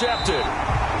intercepted.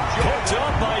 Picked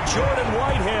up by Jordan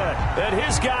Whitehead. And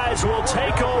his guys will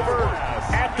take over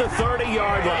at the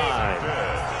 30-yard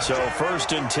line. So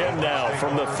 1st and 10 now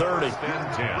from the 30. 10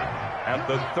 at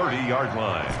the 30-yard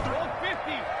line.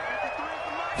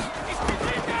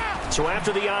 So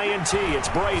after the INT, it's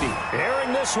Brady.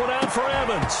 Airing this one out for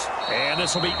Evans. And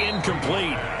this will be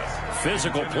incomplete.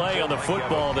 Physical play on the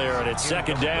football there, and it's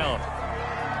 2nd down.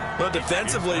 But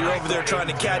defensively, you're over there trying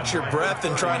to catch your breath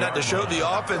and try not to show the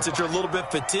offense that you're a little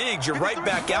bit fatigued. You're right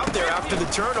back out there after the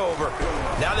turnover.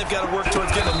 Now they've got to work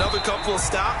towards getting another couple of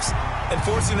stops and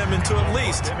forcing them into at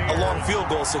least a long field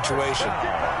goal situation.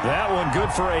 That one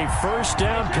good for a 1st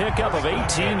down pickup of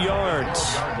 18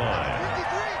 yards.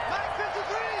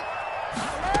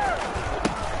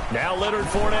 Now Leonard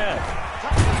Fournette.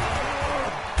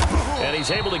 And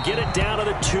he's able to get it down to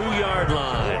the 2-yard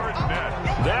line.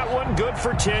 That one good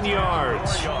for 10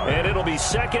 yards. And it'll be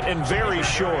 2nd and very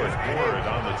short.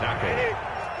 On the tackle.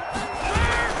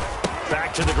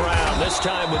 Back to the ground, this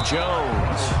time with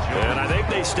Jones. And I think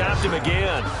they stopped him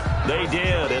again. They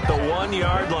did at the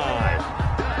 1-yard line.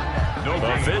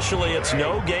 Officially, it's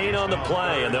no gain on the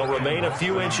play, and they'll remain a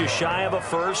few inches shy of a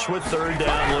first with third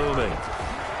down looming.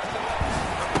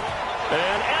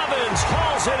 And Evans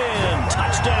hauls it in.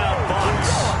 Touchdown,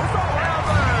 Bucs.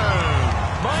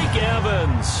 Mike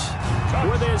Evans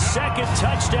with his second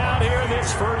touchdown here in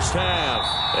this first half.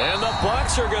 And the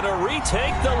Bucs are going to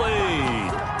retake the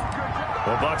lead.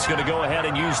 The Bucs going to go ahead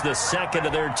and use the second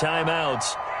of their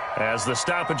timeouts, as the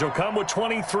stoppage will come with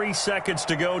 23 seconds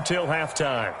to go till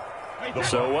halftime.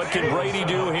 So what can Brady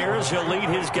do here is he'll lead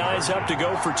his guys up to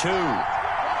go for 2.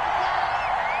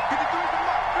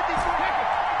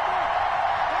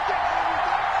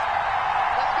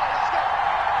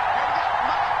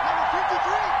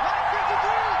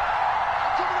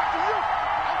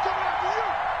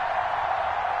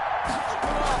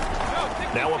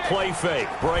 Now a play fake,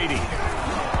 Brady.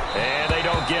 And they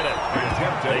don't get it.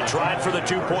 They tried for the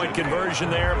 2-point conversion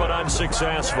there, but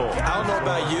unsuccessful. I don't know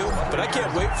about you, but I can't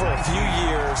wait for a few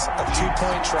years of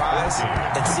 2-point tries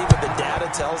and see what the data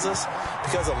tells us,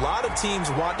 because a lot of teams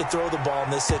want to throw the ball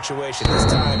in this situation, this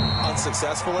time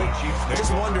unsuccessfully. I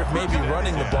just wonder if maybe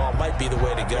running the ball might be the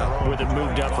way to go. With it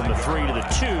moved up from the 3 to the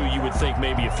 2, you would think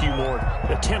maybe a few more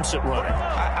attempts at running.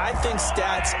 I think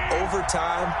stats over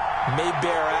time may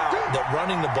bear out that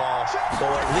running the ball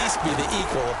will at least be the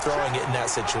equal of throwing it in that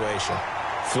situation.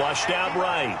 Flushed out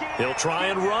right. He'll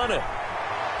try and run it.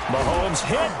 Mahomes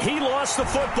hit. He lost the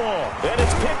football. And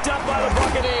it's picked up by the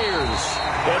Buccaneers.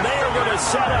 And they are going to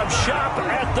set up shop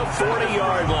at the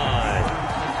 40-yard line.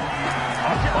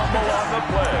 A fumble on the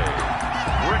play.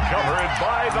 Recovered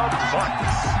by the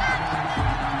Bucs.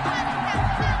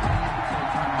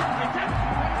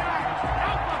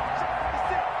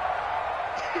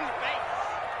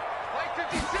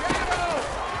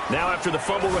 Now after the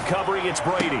fumble recovery, it's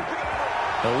Brady.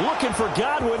 Looking for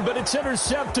Godwin, but it's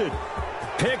intercepted.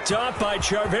 Picked up by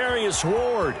Charvarius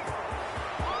Ward.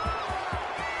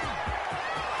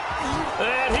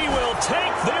 And he will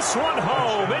take this one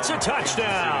home. It's a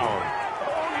touchdown.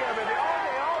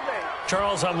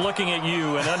 Charles, I'm looking at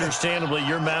you, and understandably,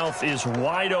 your mouth is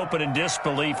wide open in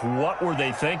disbelief. What were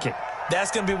they thinking?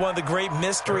 That's going to be one of the great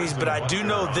mysteries, but I do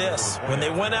know this. When they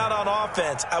went out on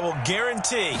offense, I will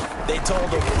guarantee they told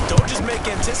them, don't just make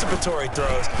anticipatory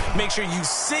throws. Make sure you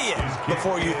see it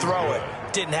before you throw it.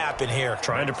 Didn't happen here.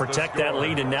 Trying to protect that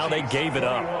lead, and now they gave it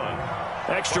up.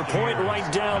 Extra point right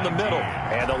down the middle,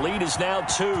 and the lead is now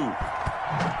 2.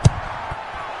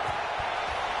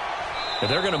 And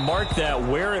they're going to mark that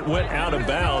where it went out of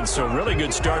bounds, so really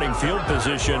good starting field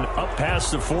position up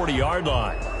past the 40-yard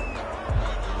line.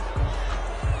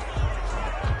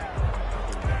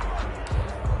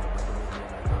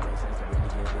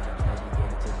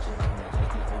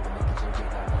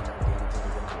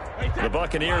 The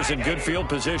Buccaneers in good field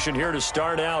position here to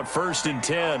start out 1st and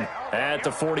 10 at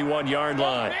the 41-yard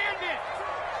line.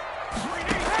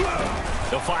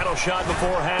 The final shot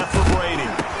before half for Brady.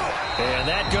 And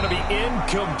that's going to be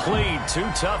incomplete. Too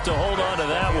tough to hold on to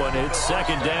that one. It's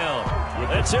 2nd down.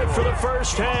 That's it for the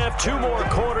first half. 2 more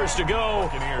quarters to go.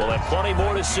 We'll have plenty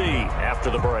more to see after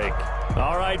the break.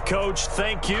 All right, Coach,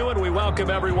 thank you, and we welcome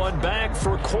everyone back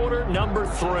for quarter number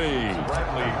 3.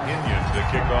 Bradley Indian to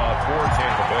kick off for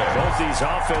Tampa Bay. Both these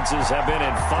offenses have been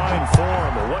in fine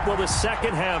form. What will the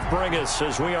second half bring us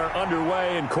as we are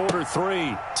underway in quarter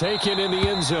 3? Taken in the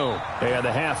end zone. And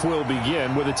the half will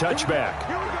begin with a touchback.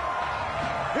 Here we go.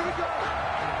 Here we go.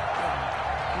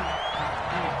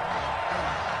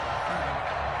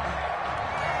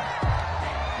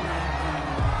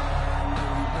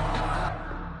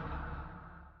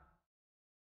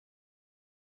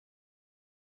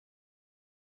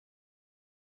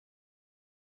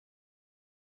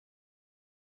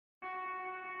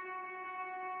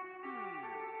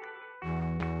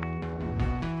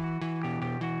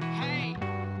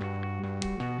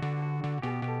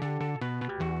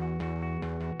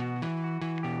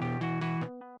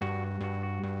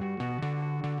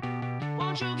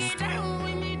 Won't you get down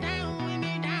with me, down with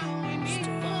me, down with me?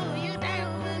 Oh, you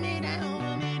down with me, down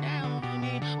with me, down with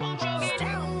me. Won't you get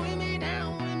down with me,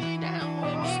 down with me, down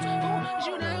with me? Oh,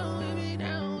 you down with me,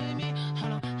 down with me?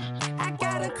 Hold on. I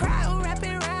got a crowd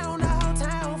wrapping around the whole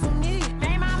town for me.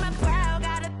 They mama crowd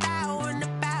got 1,000 in the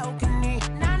balcony.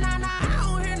 Nah, nah, nah, I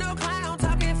don't hear no clown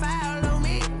talking foul on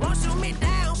me. Won't shoot me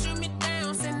down,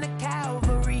 send the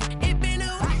cavalry. It been a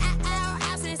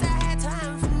while since I had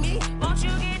time for me. Won't you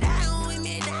get down with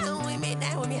me, down with me,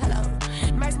 down with me? Hello.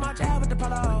 Nice small job with the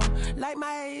polo. Like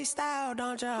my style,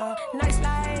 don't ya? Nights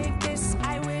like this,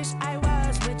 I wish I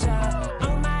was with ya.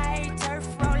 On my turf,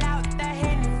 roll out that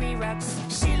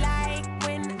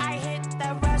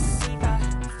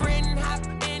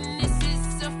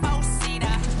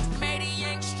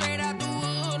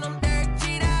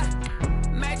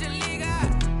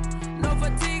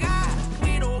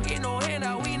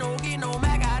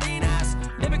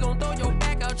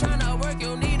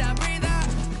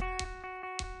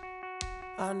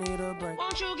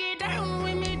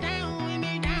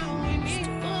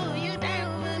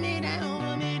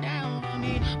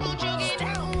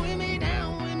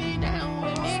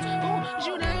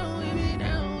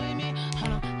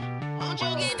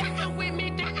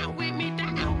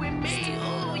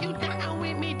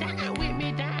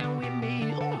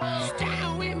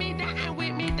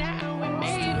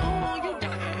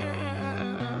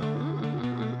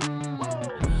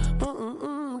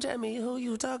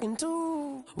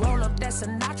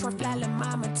Sinatra, flying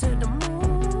mama to the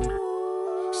moon.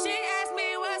 She asked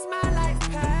me what's my life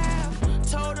path.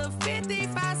 Told her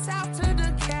 55 south to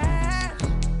the cash.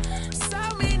 So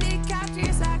many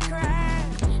couches I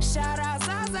crashed. Shout out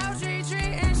Zazo,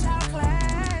 Tree, and shout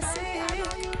classic. I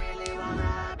know you really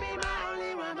wanna be my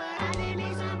only one, but I didn't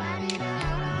need somebody to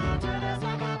hold on to the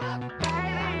sucker up.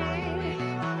 Baby, I know you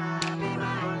really wanna be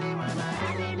my only one, but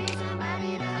I didn't need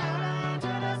somebody to hold on to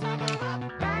the sucker up.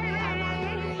 Baby, I know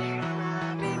you really wanna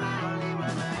be my only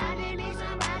one, but I didn't need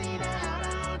somebody to hold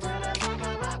on to the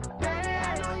sucker up. Baby,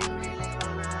 I know you really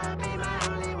wanna be my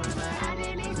only one, but I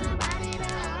didn't need somebody to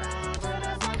hold on to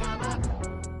the sucker up.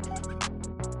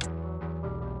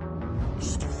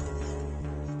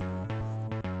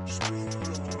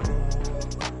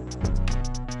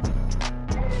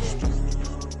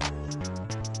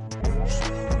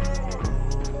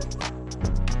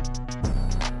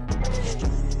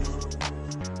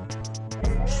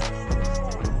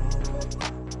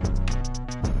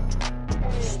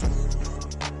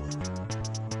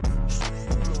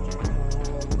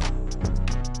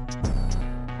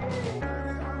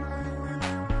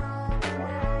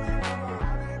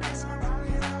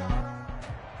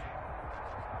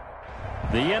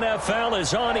 The NFL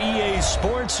is on EA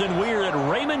Sports, and we're at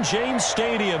Raymond James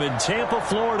Stadium in Tampa,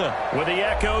 Florida. With the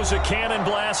echoes of Cannon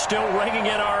Blast still ringing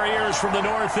in our ears from the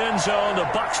north end zone. The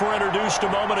Bucs were introduced a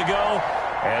moment ago,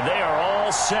 and they are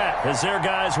all set as their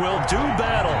guys will do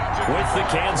battle with the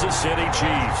Kansas City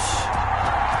Chiefs.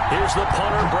 Here's the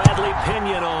punter, Bradley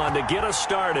Pinion, on to get us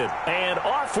started. And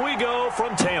off we go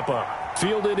from Tampa.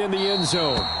 Fielded in the end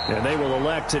zone. And they will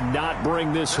elect to not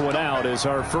bring this one out as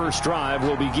our first drive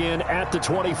will begin at the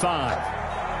 25.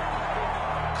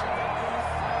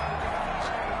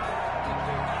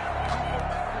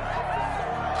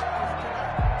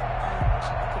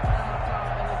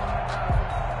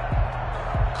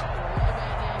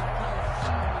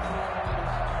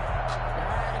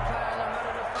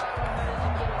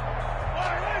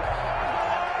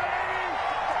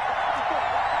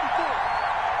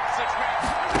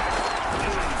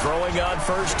 On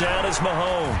first down is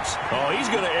Mahomes. Oh,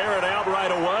 he's going to air it out right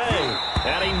away.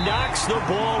 And he knocks the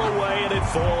ball away, and it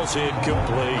falls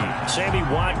incomplete. Sammy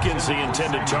Watkins, the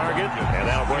intended target, and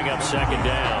that'll bring up second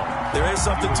down. There is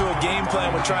something to a game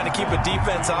plan when trying to keep a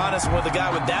defense honest. With a guy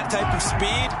with that type of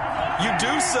speed, you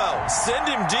do so.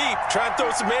 Send him deep. Try and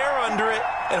throw some air under it,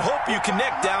 and hope you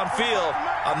connect downfield.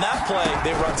 On that play,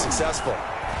 they run successful.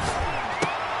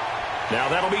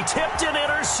 Now that'll be tipped and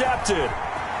intercepted.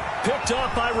 Picked off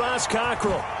by Ross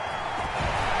Cockrell.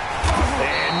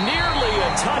 And nearly a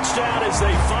touchdown as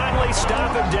they finally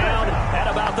stop him down at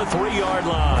about the 3-yard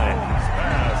line.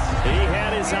 He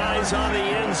had his eyes on the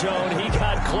end zone. He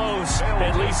got close.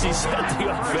 At least he set the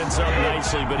offense up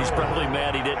nicely, but he's probably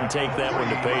mad he didn't take that one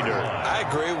to pay dirt. I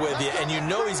agree with you, and you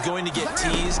know he's going to get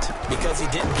teased because he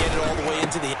didn't get it all the way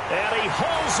into the... And he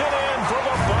holds it in for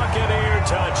the Buccaneer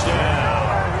touchdown.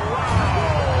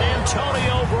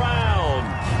 Antonio Brown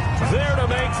there to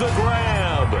make the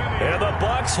grab. And the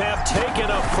Bucs have taken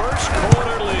a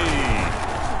first-quarter lead.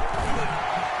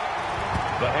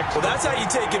 Well, that's how you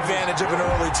take advantage of an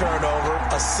early turnover.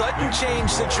 A sudden change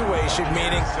situation,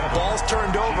 meaning ball's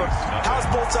turned over. How's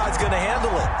both sides going to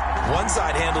handle it? One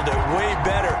side handled it way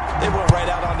better. They went right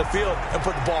out on the field and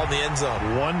put the ball in the end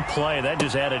zone. One play, that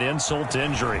just added insult to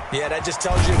injury. Yeah, that just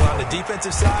tells you on the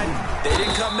defensive side, they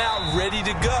didn't come out ready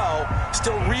to go,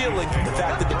 still reeling from the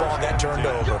fact that the ball got turned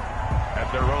over. At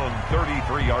their own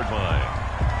 33-yard line.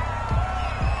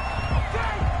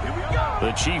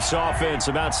 The Chiefs offense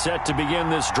about set to begin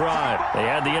this drive. They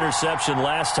had the interception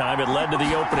last time. It led to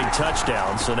the opening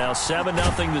touchdown. So now 7-0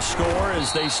 the score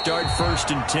as they start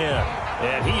 1st and 10.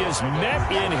 And he is met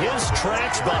in his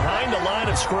tracks behind the line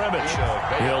of scrimmage.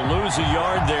 He'll lose a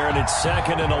yard there, and it's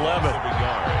 2nd and 11.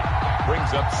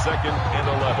 Brings up 2nd and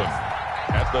 11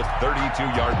 at the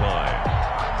 32-yard line.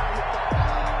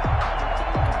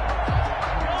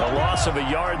 A loss of a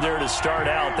yard there to start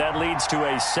out. That leads to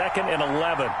a 2nd and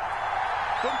 11.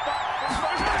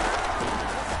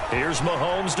 Here's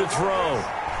Mahomes to throw.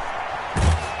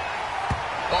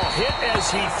 Hit as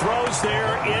he throws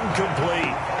there,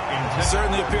 incomplete.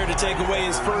 Certainly appeared to take away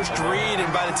his first read,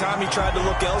 and by the time he tried to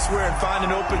look elsewhere and find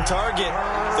an open target,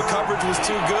 the coverage was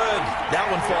too good. That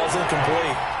one falls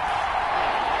incomplete.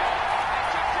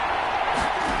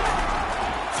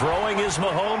 Throwing is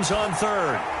Mahomes on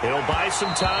 3rd. He'll buy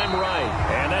some time right,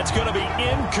 and that's going to be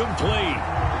incomplete.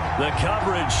 The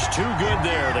coverage too good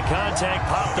there. The contact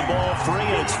popped the ball free,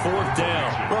 and it's 4th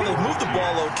down. Well, they've moved the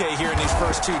ball okay here in these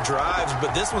first 2 drives,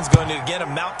 but this one's going to, again,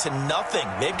 amount to nothing.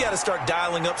 They've got to start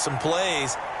dialing up some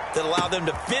plays that allow them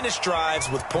to finish drives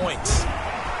with points.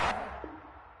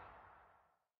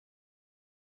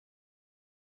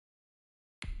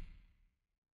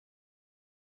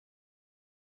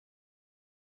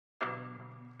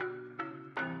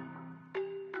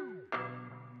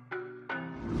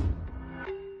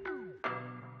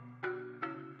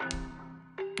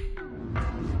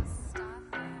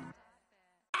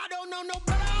 I don't know no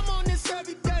better, I'm on this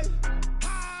every day.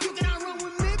 You cannot run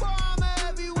with me, boy, I'm a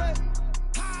heavyweight.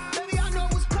 Baby, I know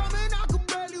what's coming, I could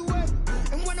barely wait.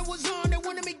 And when it was on, they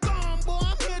wanted me gone, boy,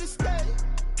 I'm here to stay.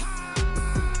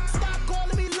 Stop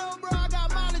calling me little bro, I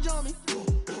got mileage on me.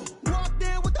 Walked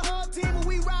in with the whole team and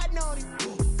we riding on him.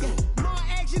 Yeah, more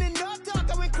action and no talk,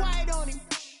 I went quiet on him.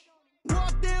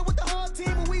 Walked in with the whole team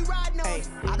and we riding on him.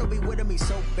 I don't be with me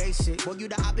so basic. Boy, you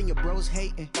the op and your bros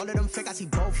hating. All of them fake, I see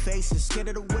both faces. Scared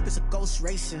of the whip, it's a ghost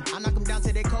racing. I knock them down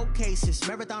to their cold cases.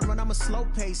 Marathon run, I'ma slow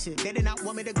pace it. They did not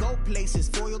want me to go places.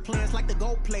 Foil plans like the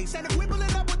go place. And if we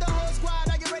pulling up with the whole squad,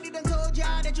 are you ready? Done told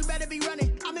y'all that you better be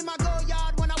running. I'm in my go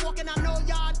yard. When I walk in, I know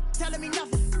y'all telling me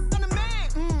nothing. I'm the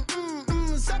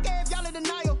man. Suck it if y'all in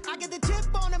denial. I get the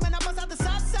chip on them and I bust out the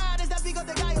south side. Is that Vigo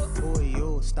de Gallo? Boy,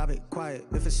 yo, stop it, quiet.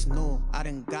 If it's new, I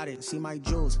done got it. See my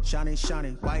jewels, shining,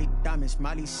 shining. White diamonds,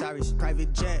 Miley Cyrus.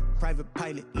 Private jet, private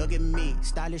pilot. Look at me,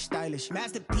 stylish, stylish.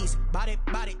 Masterpiece, body,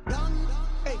 done.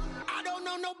 Hey, I don't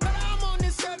know no better, I'm on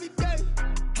this every day.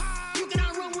 You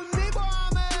cannot run with me, boy,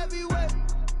 I'm a heavyweight.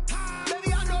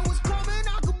 Baby, I know what's coming,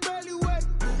 I could barely wait.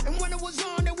 And when it was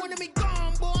on, they wanted me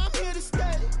gone, boy, I'm here to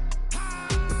stay.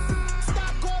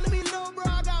 Stop calling me little bro,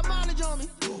 I got mileage on me.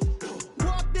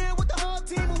 Walked in with the whole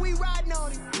team and we riding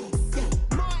on him.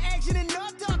 Yeah, more action and no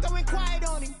talk, I went quiet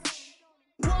on him.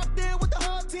 Walked in with the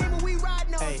whole team and we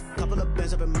riding on him. Hey, couple of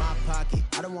bands up in my pocket.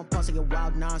 I don't want pause to get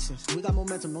wild nonsense. We got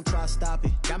momentum, don't try to stop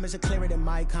it. Diamonds are clearer than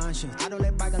my conscience. I don't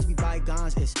let bygones be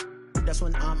bygones. That's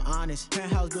when I'm honest.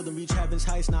 Penthouse building, reach heaven's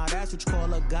heights. Nah, that's what you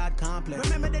call a God complex.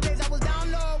 Remember the days I was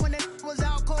down low when it was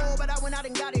out cold, but I went out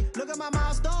and got it. Look at my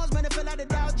milestones, man, it feel like the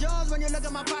Dow Jones when you look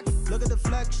at my pocket. Look at the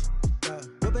flex,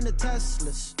 whipping the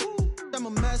Teslas. I'm a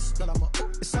mess, but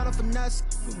it's all a finesse.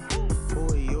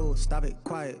 Boy, yo, stop it,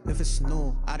 quiet. If it's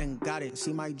new, I done got it.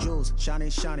 See my jewels, shining,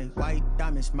 shining. White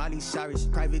diamonds, Miley Cyrus.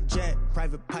 Private jet,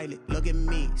 private pilot. Look at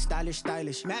me, stylish,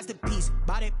 stylish. Masterpiece,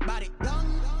 body,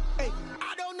 done. Hey,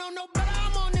 I don't know no better,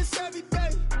 I'm on this every day.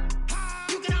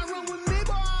 You cannot run with me,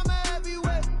 boy, I'm a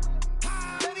heavyweight.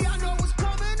 Baby, I know what's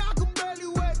coming, I could barely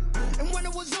wait. And when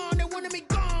it was on, they wanted me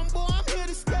gone, boy, I'm here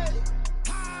to stay.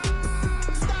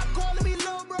 Stop calling me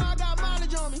little bro, I got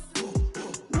mileage on me.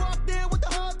 Walked in with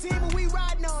the whole team and we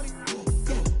riding on him.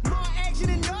 Yeah, more action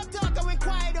and no talk, I went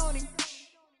quiet on him.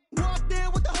 Walked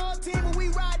in with the whole team and we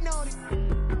riding on him.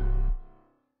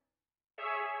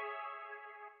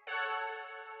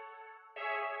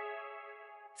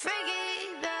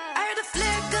 I heard the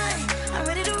flare gun, I'm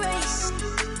ready to race.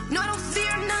 No, I don't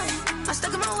fear none, I'm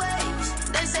stuck in my ways.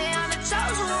 They say I'm the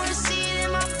chosen one, to see it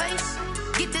in my face.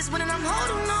 Get this one and I'm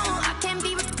holding on, I can't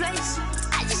be replaced.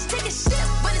 I just take a sip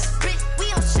when it's split,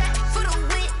 we on track for the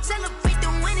win. Celebrate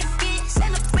the win again,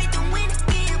 celebrate the win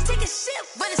again. Take a sip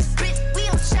when it's split, we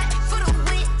on track for the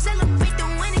win. Celebrate the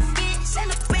win again,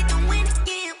 celebrate the win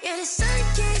again. Yeah, the sun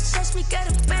can't touch me, got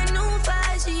a brand new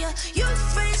visor, yeah. You're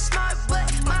friend smart, but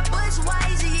my boy's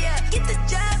wiser, yeah. Get the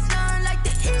job done like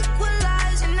the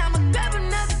equalizer. And I'ma grab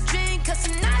another drink, cause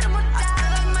tonight I'ma die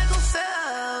like Michael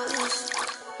Phelps.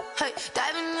 Hey,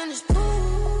 diving in this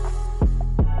pool,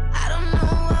 I don't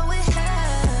know what we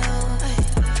have. Hey,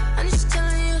 I'm just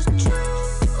telling you the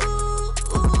truth.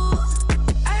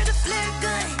 I heard the flare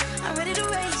gun, I'm ready to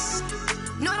race.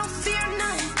 No, I don't fear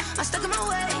none, I'm stuck in my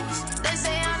ways. They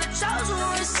say I'm the chosen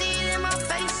one, to see it in my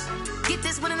face. Get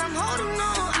this one and I'm holding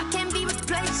on, I can't be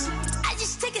replaced. I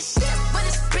just take a sip when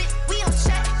it's split, we on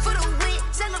track for the win.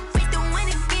 Celebrate the win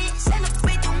again,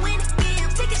 celebrate the win again.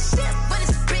 Take a sip when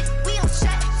it's split, we on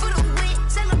track for the win.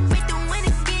 Celebrate the win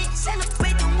again,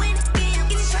 celebrate the win again.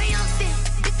 Get it triumphant,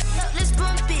 look, let's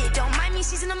bump it. Don't mind me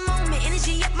seizing the moment,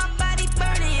 energy up my body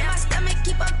burning. And my stomach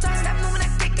keep on turning, stop moving, I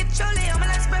can't control it. On my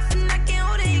last breath and I can't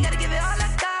hold it, you gotta give it all I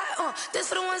got. This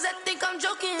for the ones that think I'm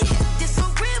joking. This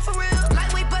for real,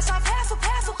 lightweight bust off half a.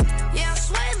 Yeah, I'm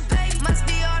sweating, baby, must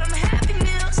be all them happy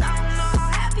meals. I don't know how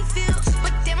happy feels,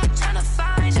 but damn, I'm trying to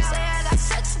find out. Say I got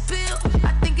sex appeal,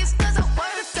 I think it's cause I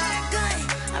work out. Gun,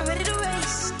 I'm ready to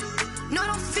race. No, I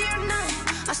don't fear none,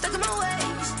 I'm stuck in my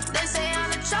ways. They say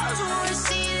I'm the chosen one, to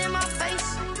see it in my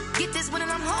face. Get this one and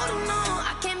I'm holding on,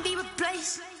 I can't be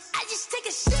replaced. I just take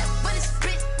a sip when it's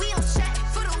split, we on track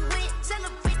for the win.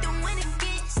 Celebrate the win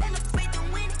again, celebrate the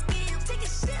win again. Take a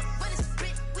sip when it's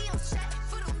split, we on track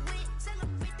for the win.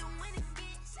 Celebrate the win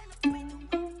again, celebrate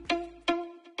the win again.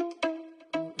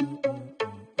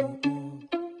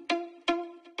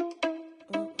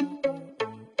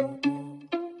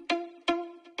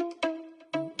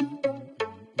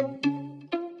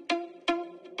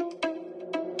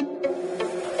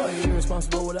 you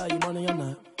irresponsible without your money or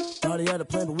not? Thought he had a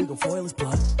plan, but we gon' foil his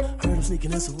plot. Heard him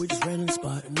sneaking in, so we just ran in the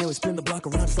spot. And then we spin the block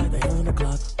around just like the hands on the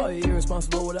clock. Are you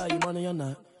irresponsible without your money or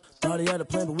not? Thought he had a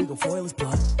plan, but we gon' foil his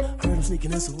plot. Heard him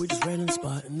sneaking in, so we just ran in the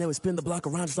spot. And then we spin the block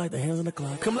around just like the hands on the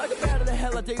clock. Come like a bat of the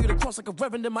hell, I dare you to cross like a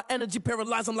reverend. In my energy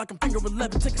paralyzed, I'm like I'm finger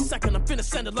 11. Take a second, I'm finna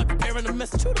send it like a parent a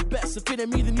message. You the best, if it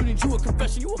ain't me, then you need you a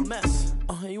confession. You a mess,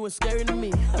 you ain't scary to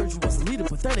me. Heard you was a leader,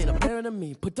 but that ain't apparent to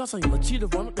me. Put dust on you like cheetah,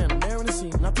 run up down the air in the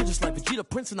scene. I feel just like Vegeta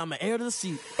Prince, and I'm an heir to the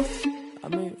seat. I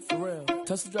mean, for real.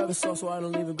 Touch the driver's soft, so I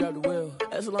don't even grab the wheel.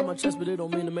 That's on my chest, but it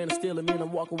don't mean the man is stealing. Mean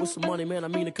I'm walking with some money, man, I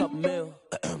mean a couple mil.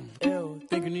 Ew,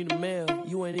 think you need a meal.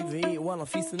 You ain't even eating while I'm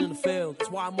feasting in the field.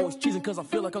 That's why I'm always cheesing, cause I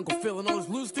feel like Uncle Phil. And all this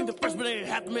loose think the freshman ain't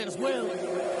half the man as well.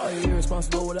 Are you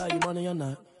irresponsible without your money or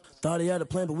not? Thought he had a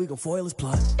plan, but we gon' foil his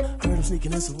plot. Heard him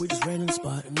sneaking in, so we just ran in the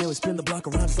spot. And then we spin the block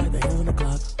around just like the hands on the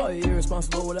clock. Are you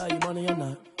irresponsible without your money or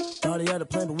not? Thought he had a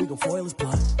plan, but we gon' foil his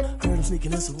plot. Heard him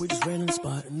sneaking in, so we just ran in the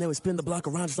spot. And then we spin the block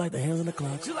around just like the hands on the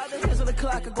clock. Just like the hands on the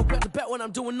clock, I go back to back when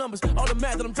I'm doing numbers. All the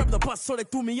mad that I'm driving the bus, so they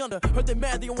threw me under. Heard they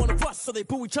mad, they don't wanna bust, so they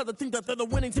boo each other. Think that they're the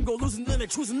winning team, go losing, then they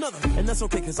choose another. And that's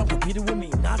okay, cause I'm competing with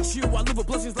me, not you. I live with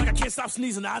blessings like I can't stop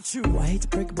sneezing, not you. I hate to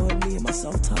break it, but me and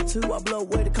myself top two. I blow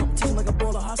away the competition like a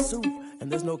bowl of hot soup.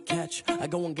 And there's no catch. I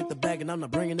go and get the bag and I'm not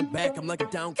bringing it back. I'm like a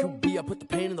down QB, I put the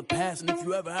pain in the past. And if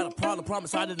you ever had a problem,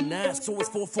 promise I didn't ask. So it's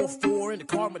 444 in the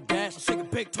car, my dash. I shake a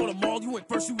big, told them all, you went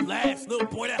first, you last. Little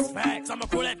boy, that's facts. I'ma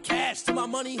throw that cash to my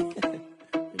money. You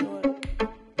know what?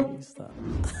 Let me stop.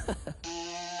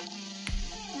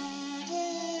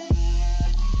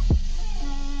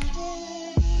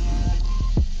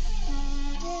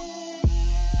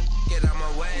 Get out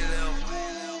my way, Lil.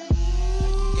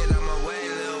 Get out my way,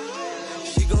 Lil.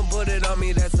 She gon' put it on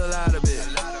me, that's a lot of it.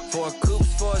 4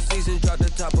 coops, 4 seasons, drop the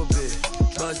top of it.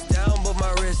 Bust down, but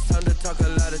my wrist, time to talk a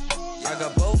lot of. I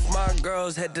got both my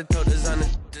girls head to toe designer.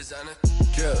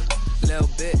 Drip, little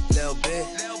bit, little bit.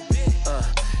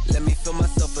 Let me feel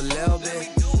myself a little bit.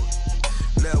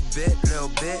 Little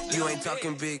bit. You ain't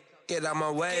talking big. Get out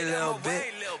my way, little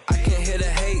bit. I can't hear the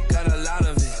hate, got a lot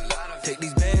of it. Take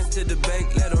these bands to the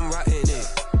bank, let them rot in it.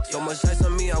 So much ice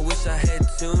on me, I wish I had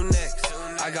 2 necks.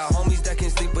 I got homies that can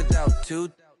sleep without 2.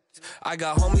 I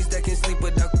got homies that can sleep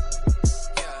without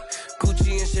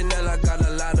Gucci and Chanel, I got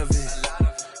a lot of it.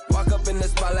 Walk up in the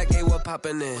spot like, hey, what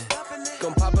poppin' in?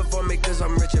 Gon' pop it for me cause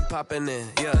I'm rich and poppin' in.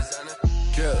 Yeah,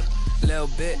 drip, little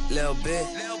bit.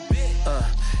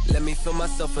 Let me feel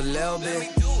myself a little bit.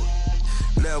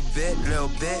 Little bit.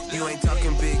 You ain't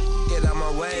talking big. Get out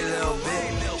my way, little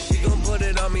bit. She gon' put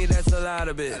it on me, that's a lot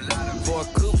of it. 4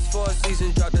 coops, 4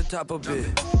 seasons, drop the top of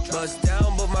it. Bust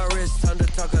down, but my wrist, time to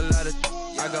talk a lot of.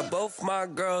 I got both my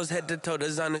girls head to toe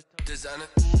designer.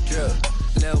 Drip,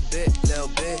 little bit.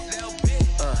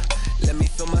 Let me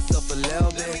feel myself a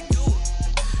little bit.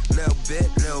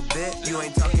 Little bit. You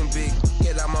ain't talking big.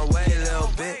 Get out my way, little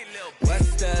bit.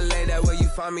 West LA, that where you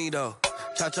find me though.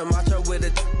 Cha-cha matcha with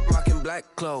a rockin' black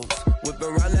clothes. Whip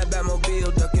around that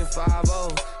Batmobile, ducking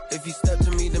 5-0. If you step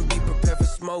to me, then be prepared for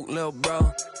smoke, lil'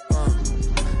 bro.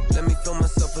 Let me feel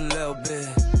myself a little bit.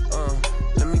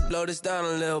 Let me blow this down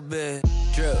a little bit.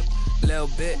 Drip, little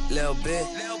bit.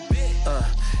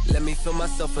 Let me feel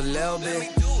myself a little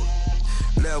bit.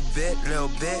 Little bit.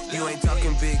 You ain't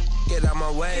talking big. Get out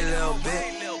my way, little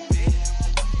bit.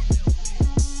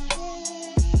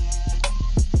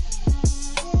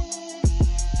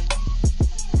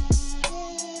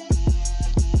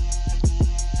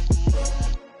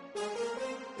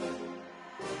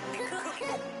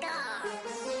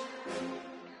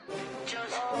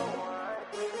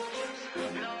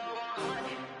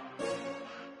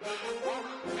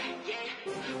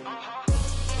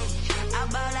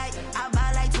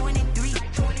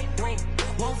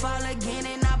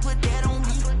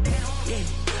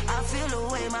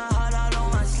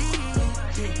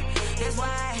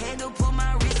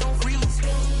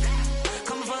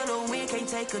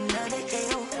 Another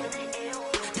L.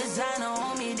 Designer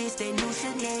on me, this they new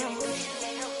Chanel.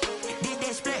 Did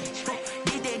that splash,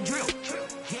 did that drill.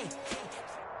 Yeah.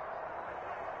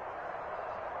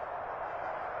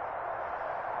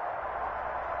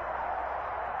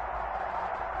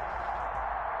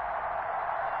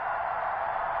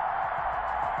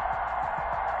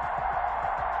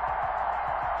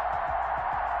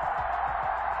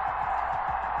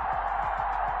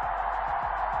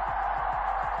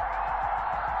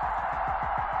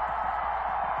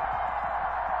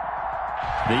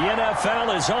 The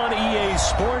NFL is on EA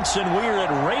Sports, and we're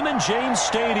at Raymond James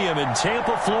Stadium in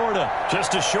Tampa, Florida.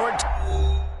 Just a short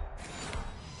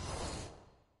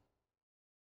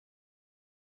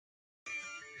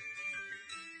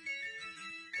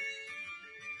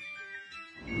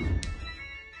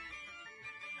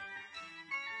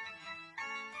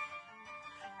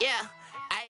Yeah.